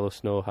eat the yellow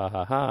snow, ha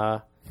ha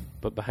ha.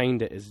 But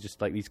behind it is just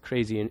like these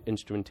crazy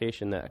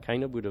instrumentation that I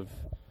kind of would have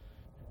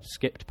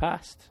skipped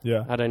past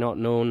had I not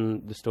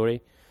known the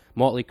story.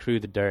 Motley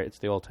Crue, The Dirt, it's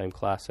the all-time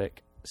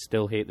classic.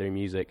 Still hate their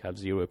music, have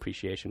zero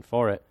appreciation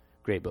for it.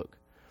 Great book.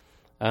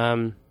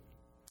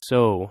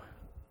 So,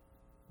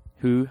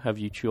 who have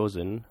you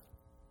chosen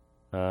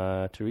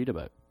to read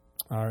about?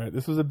 All right,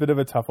 this was a bit of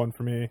a tough one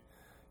for me.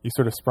 You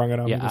sort of sprung it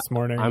on me this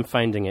morning. I'm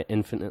finding it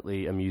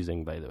infinitely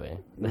amusing, by the way.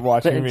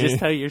 Watching me,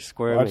 just how you're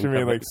squirming. Watching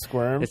me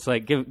squirm. It's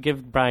like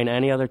give Brian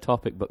any other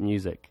topic but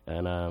music,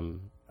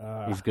 and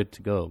he's good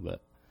to go.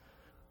 But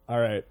all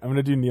right, I'm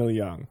gonna do Neil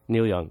Young.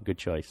 Neil Young, good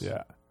choice.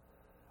 Yeah,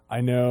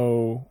 I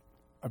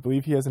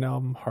believe he has an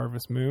album,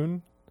 Harvest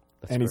Moon.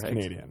 That's and correct.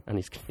 he's Canadian. And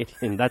he's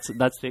Canadian.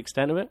 That's the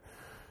extent of it?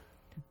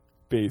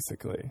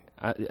 Basically.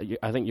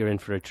 I think you're in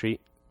for a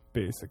treat.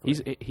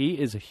 Basically. He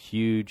is a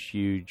huge,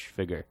 huge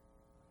figure.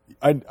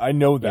 I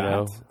know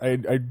that. You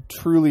know? I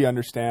truly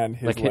understand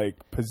his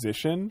Like,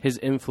 position. His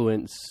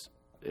influence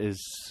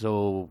is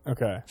so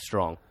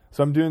strong.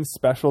 So I'm doing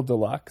Special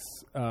Deluxe,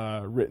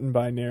 written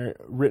by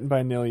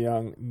Neil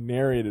Young,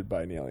 narrated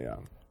by Neil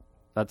Young.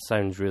 That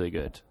sounds really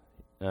good.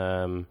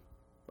 I'm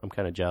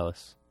kind of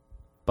jealous,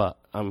 but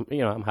I'm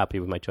happy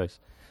with my choice.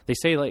 They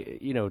say,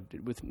 like,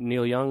 with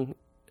Neil Young,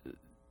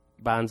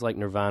 bands like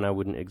Nirvana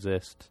wouldn't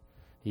exist.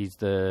 I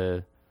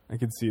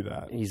can see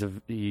that.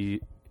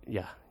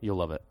 You'll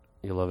love it.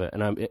 You'll love it.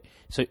 And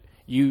so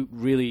you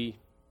really,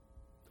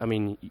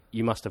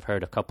 you must have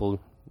heard a couple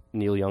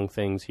Neil Young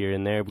things here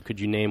and there. Could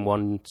you name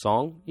one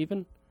song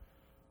even,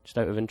 just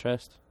out of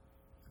interest?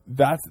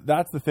 That's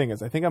the thing,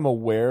 is I think I'm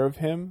aware of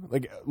him.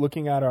 Like,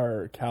 looking at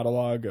our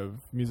catalog of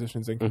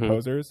musicians and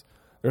composers,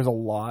 there's a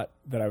lot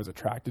that I was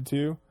attracted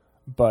to.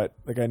 But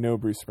like, I know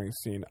Bruce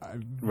Springsteen.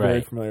 I'm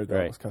very familiar with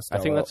Elvis Costello.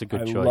 I think that's a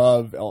good choice. I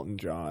love Elton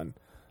John.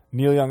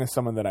 Neil Young is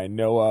someone that I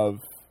know of,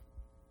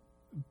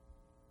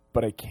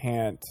 but I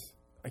can't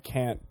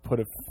put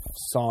a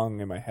song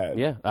in my head.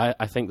 Yeah,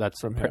 I think that's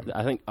from him.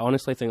 I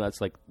honestly think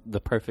that's like the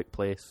perfect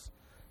place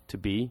to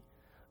be,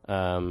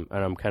 and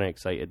I'm kind of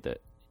excited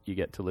that you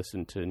get to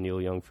listen to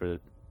Neil Young for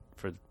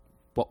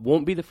what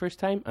won't be the first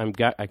time.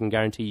 I can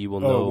guarantee you will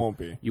know. It won't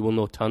be. You will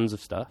know tons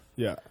of stuff.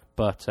 Yeah,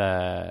 but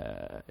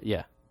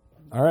yeah.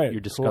 All right,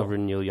 you're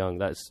discovering Neil Young.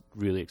 That's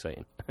really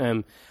exciting.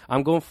 I'm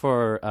going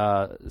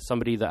for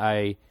somebody that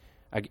I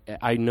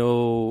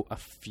know a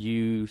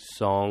few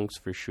songs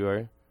for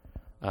sure.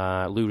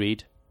 Lou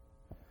Reed,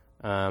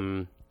 Walk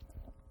on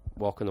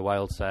the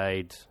Wild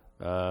Side,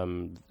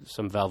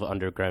 some Velvet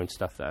Underground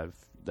stuff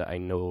that I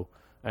know.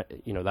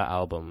 That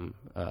album,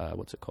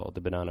 what's it called?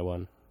 The Banana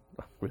one.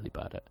 I'm really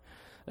bad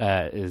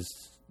at.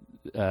 Is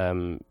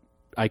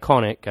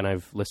iconic, and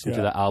I've listened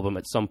to that album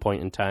at some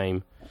point in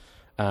time.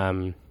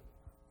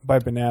 By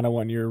Banana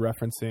One, you're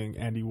referencing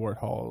Andy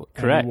Warhol.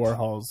 Correct. Andy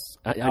Warhol's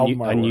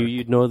album I knew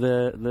you'd know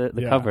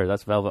the cover.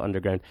 That's Velvet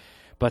Underground.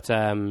 But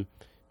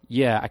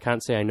I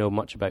can't say I know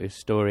much about his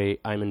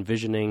story. I'm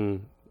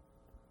envisioning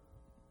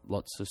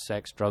lots of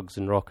sex, drugs,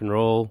 and rock and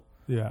roll.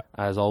 Yeah.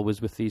 As always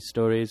with these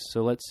stories.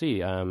 So let's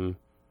see. I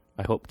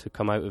hope to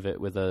come out of it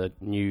with a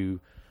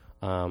new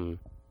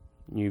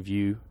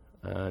view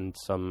and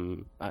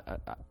some.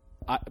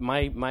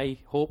 My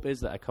hope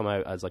is that I come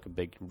out as like a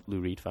big Lou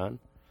Reed fan.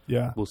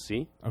 Yeah, we'll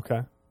see.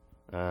 Okay.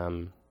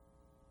 I'm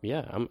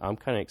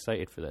kind of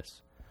excited for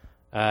this.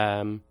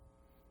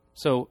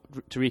 So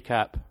to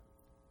recap,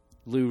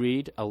 Lou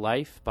Reed, A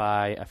Life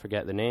by, I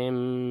forget the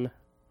name,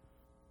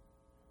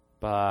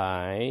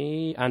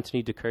 by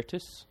Anthony de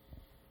Curtis,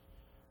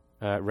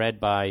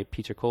 read by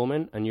Peter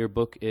Coleman, and your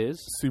book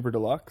is Super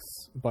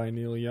Deluxe by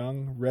Neil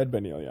Young, read by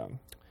Neil Young.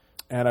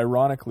 And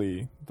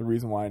ironically, the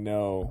reason why I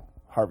know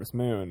Harvest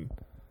Moon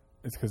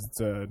is because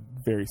it's a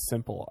very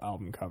simple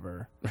album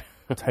cover.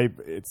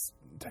 It's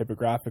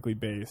typographically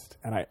based,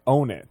 and I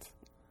own it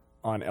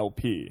on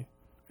LP.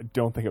 I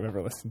don't think I've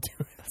ever listened to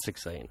it. That's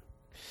exciting.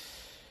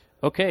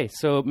 Okay,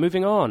 so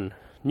moving on.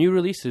 New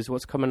releases.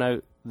 What's coming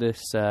out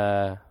this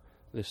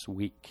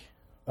week?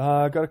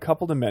 Got a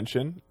couple to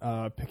mention.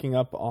 Picking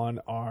up on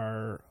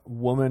our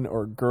woman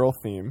or girl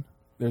theme,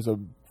 there's a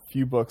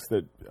few books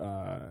that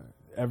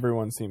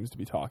everyone seems to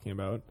be talking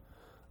about.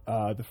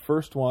 The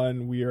first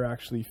one we are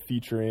actually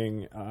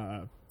featuring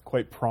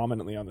quite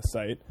prominently on the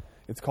site.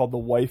 It's called The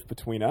Wife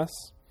Between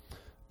Us.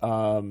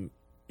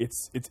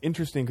 It's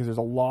interesting because there's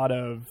a lot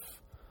of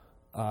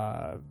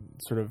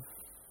sort of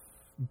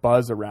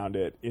buzz around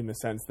it, in the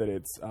sense that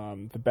it's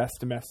the best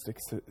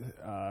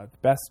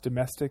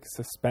domestic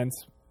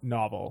suspense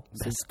novel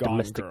since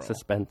Gone Girl.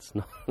 Suspense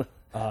novel.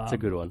 It's a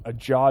good one. A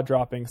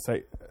jaw-dropping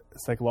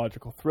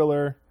psychological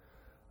thriller.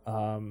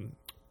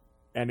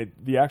 And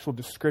the actual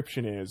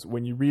description is,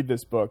 when you read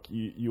this book,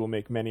 you will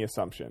make many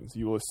assumptions.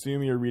 You will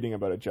assume you're reading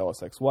about a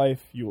jealous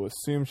ex-wife. You will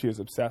assume she is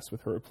obsessed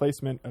with her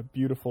replacement, a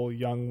beautiful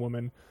young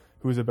woman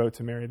who is about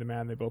to marry the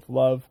man they both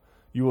love.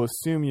 You will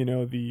assume you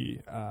know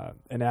the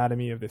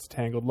anatomy of this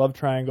tangled love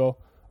triangle.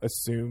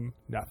 Assume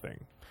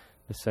nothing.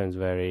 This sounds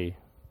very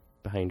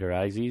Behind Her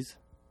Eyes-ish.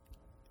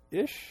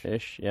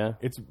 Ish, yeah.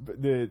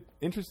 The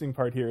interesting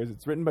part here is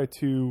it's written by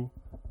two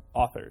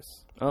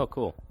authors. Oh,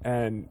 cool.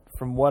 And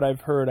from what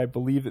I've heard, I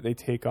believe that they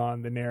take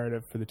on the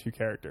narrative for the two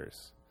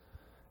characters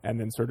and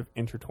then sort of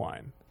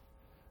intertwine.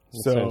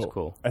 That sounds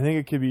cool. I think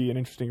it could be an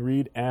interesting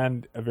read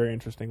and a very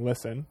interesting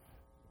listen.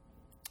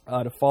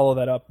 To follow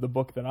that up, the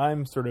book that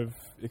I'm sort of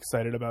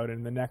excited about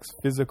in the next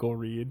physical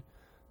read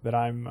that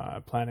I'm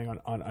planning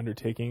on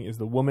undertaking is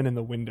The Woman in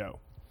the Window.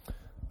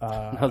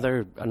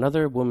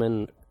 Another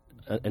woman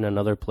in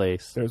another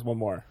place. There's one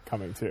more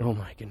coming too. Oh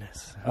my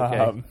goodness.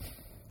 Okay.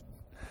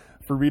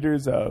 For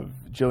readers of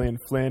Gillian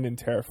Flynn and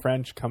Tara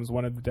French comes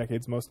one of the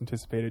decade's most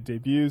anticipated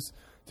debuts,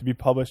 to be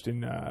published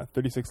in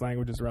 36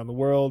 languages around the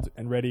world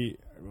and already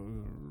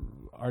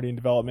in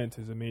development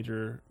as a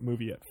major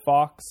movie at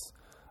Fox.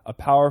 a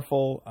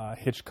powerful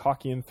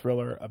Hitchcockian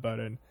thriller about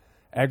an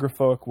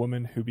agoraphobic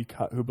woman who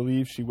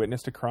believes she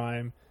witnessed a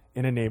crime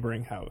in a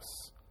neighboring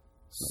house.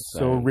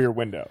 Rear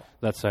Window.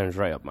 That sounds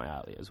right up my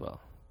alley as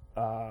well.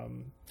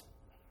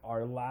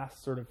 Our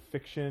last sort of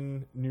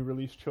fiction new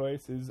release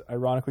choice is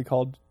ironically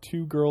called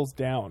Two Girls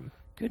Down.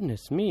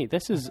 Goodness me,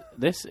 this is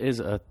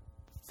a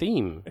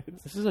theme.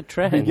 This is a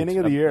trend. Beginning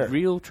of the year.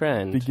 Real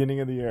trend. Beginning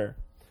of the year.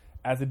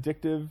 As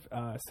addictive,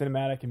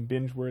 cinematic, and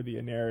binge-worthy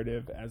a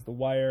narrative as The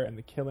Wire and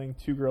The Killing,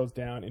 Two Girls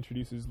Down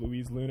introduces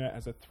Louise Luna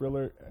as a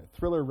thriller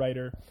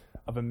writer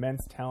of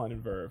immense talent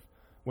and verve.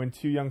 When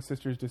two young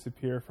sisters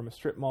disappear from a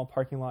strip mall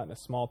parking lot in a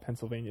small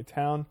Pennsylvania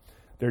town,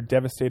 their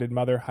devastated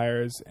mother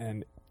hires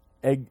an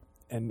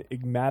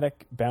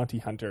enigmatic bounty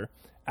hunter,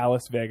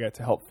 Alice Vega,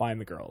 to help find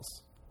the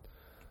girls.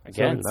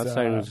 Again,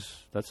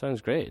 that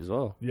sounds great as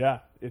well.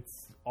 Yeah,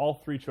 it's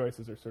all three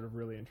choices are sort of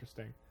really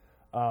interesting.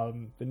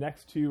 The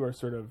next two are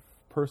sort of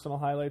personal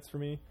highlights for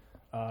me.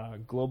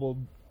 Global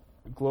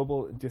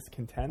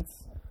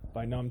Discontents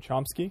by Noam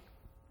Chomsky.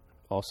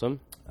 Awesome.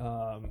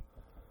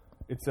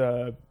 It's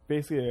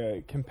basically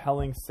a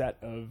compelling set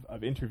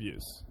of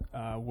interviews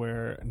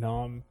where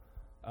Noam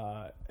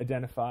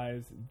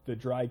identifies the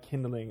dry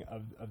kindling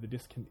of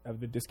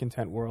the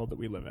discontent world that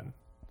we live in.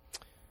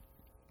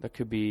 That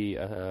could be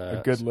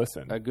a good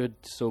listen. A good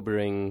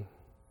sobering,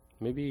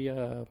 maybe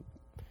it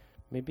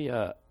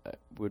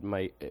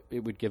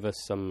would give us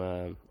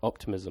some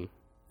optimism.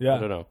 Yeah, I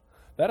don't know.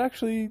 That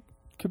actually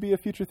could be a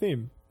future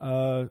theme.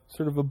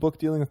 Sort of a book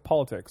dealing with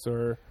politics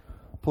or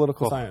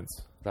political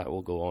science. That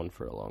will go on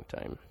for a long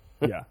time.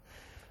 Yeah.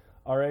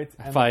 All right.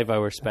 A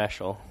 5-hour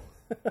special.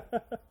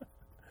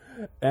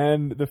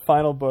 And the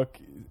final book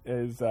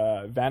is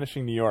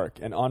Vanishing New York,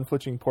 an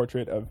unflinching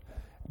portrait of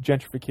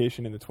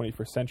gentrification in the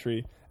 21st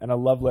century and a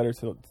love letter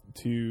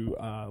to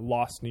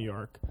lost New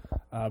York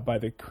by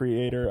the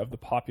creator of the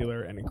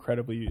popular and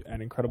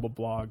incredible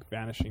blog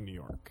Vanishing New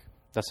York.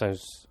 That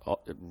sounds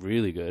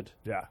really good.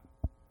 Yeah.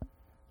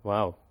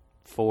 Wow.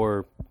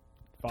 5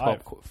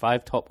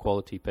 top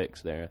quality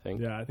picks there, I think.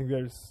 Yeah, I think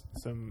there's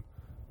some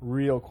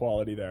real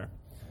quality there.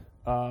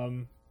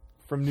 From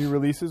new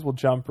releases, we'll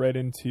jump right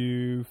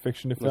into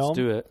fiction to film. Let's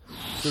do it.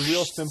 It's a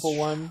real simple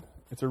one.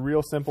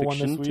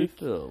 Fiction this week.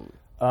 To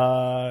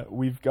film.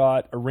 We've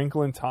got A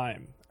Wrinkle in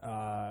Time.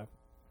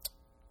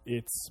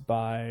 It's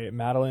by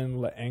Madeleine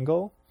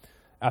L'Engle.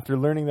 After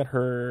learning that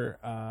her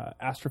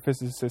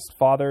astrophysicist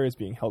father is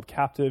being held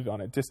captive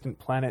on a distant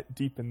planet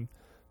deep in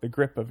the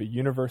grip of a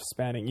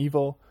universe-spanning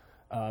evil,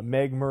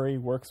 Meg Murray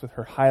works with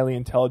her highly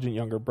intelligent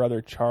younger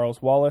brother,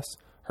 Charles Wallace,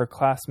 her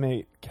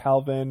classmate,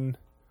 Calvin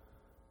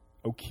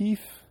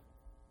O'Keefe,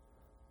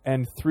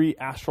 and 3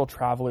 astral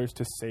travelers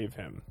to save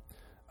him.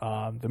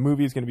 The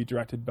movie is going to be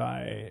directed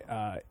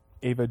by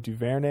Ava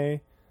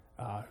DuVernay,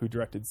 who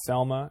directed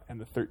Selma and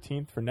The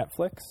 13th for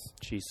Netflix.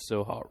 She's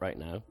so hot right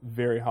now.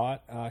 Very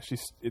hot.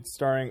 It's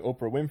starring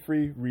Oprah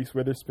Winfrey, Reese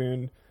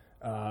Witherspoon,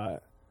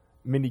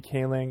 Mindy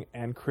Kaling,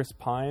 and Chris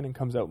Pine, and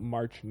comes out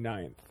March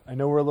 9th. I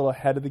know we're a little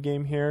ahead of the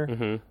game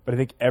here, but I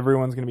think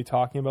everyone's going to be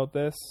talking about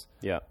this.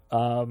 Yeah.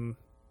 The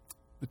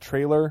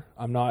trailer,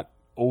 I'm not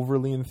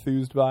overly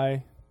enthused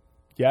by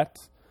yet.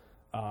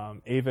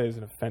 Ava is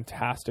a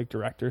fantastic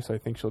director, so I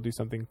think she'll do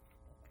something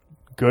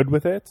good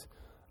with it.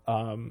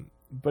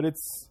 But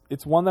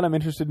it's one that I'm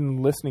interested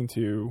in listening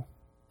to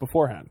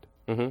beforehand.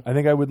 I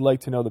think I would like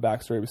to know the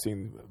backstory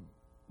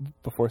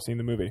before seeing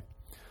the movie.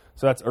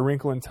 So that's A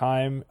Wrinkle in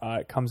Time.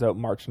 It comes out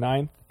March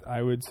 9th.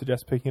 I would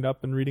suggest picking it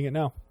up and reading it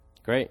now.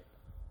 Great.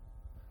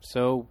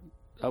 So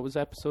that was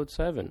episode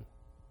 7.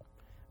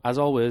 As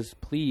always,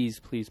 please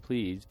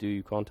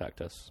do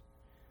contact us.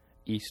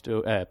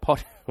 Oh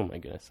my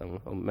goodness,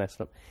 I'm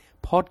messing up.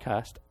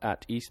 Podcast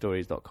at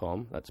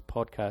estories.com. That's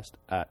podcast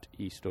at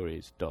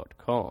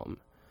estories.com.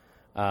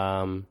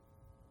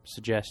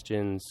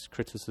 Suggestions,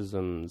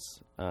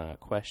 criticisms,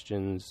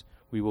 questions,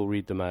 we will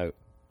read them out.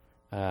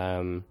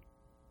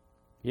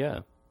 Yeah.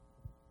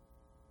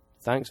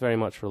 Thanks very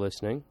much for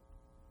listening.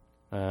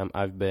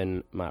 I've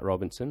been Matt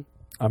Robinson.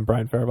 I'm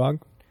Brian Faribault.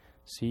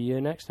 See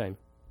you next time.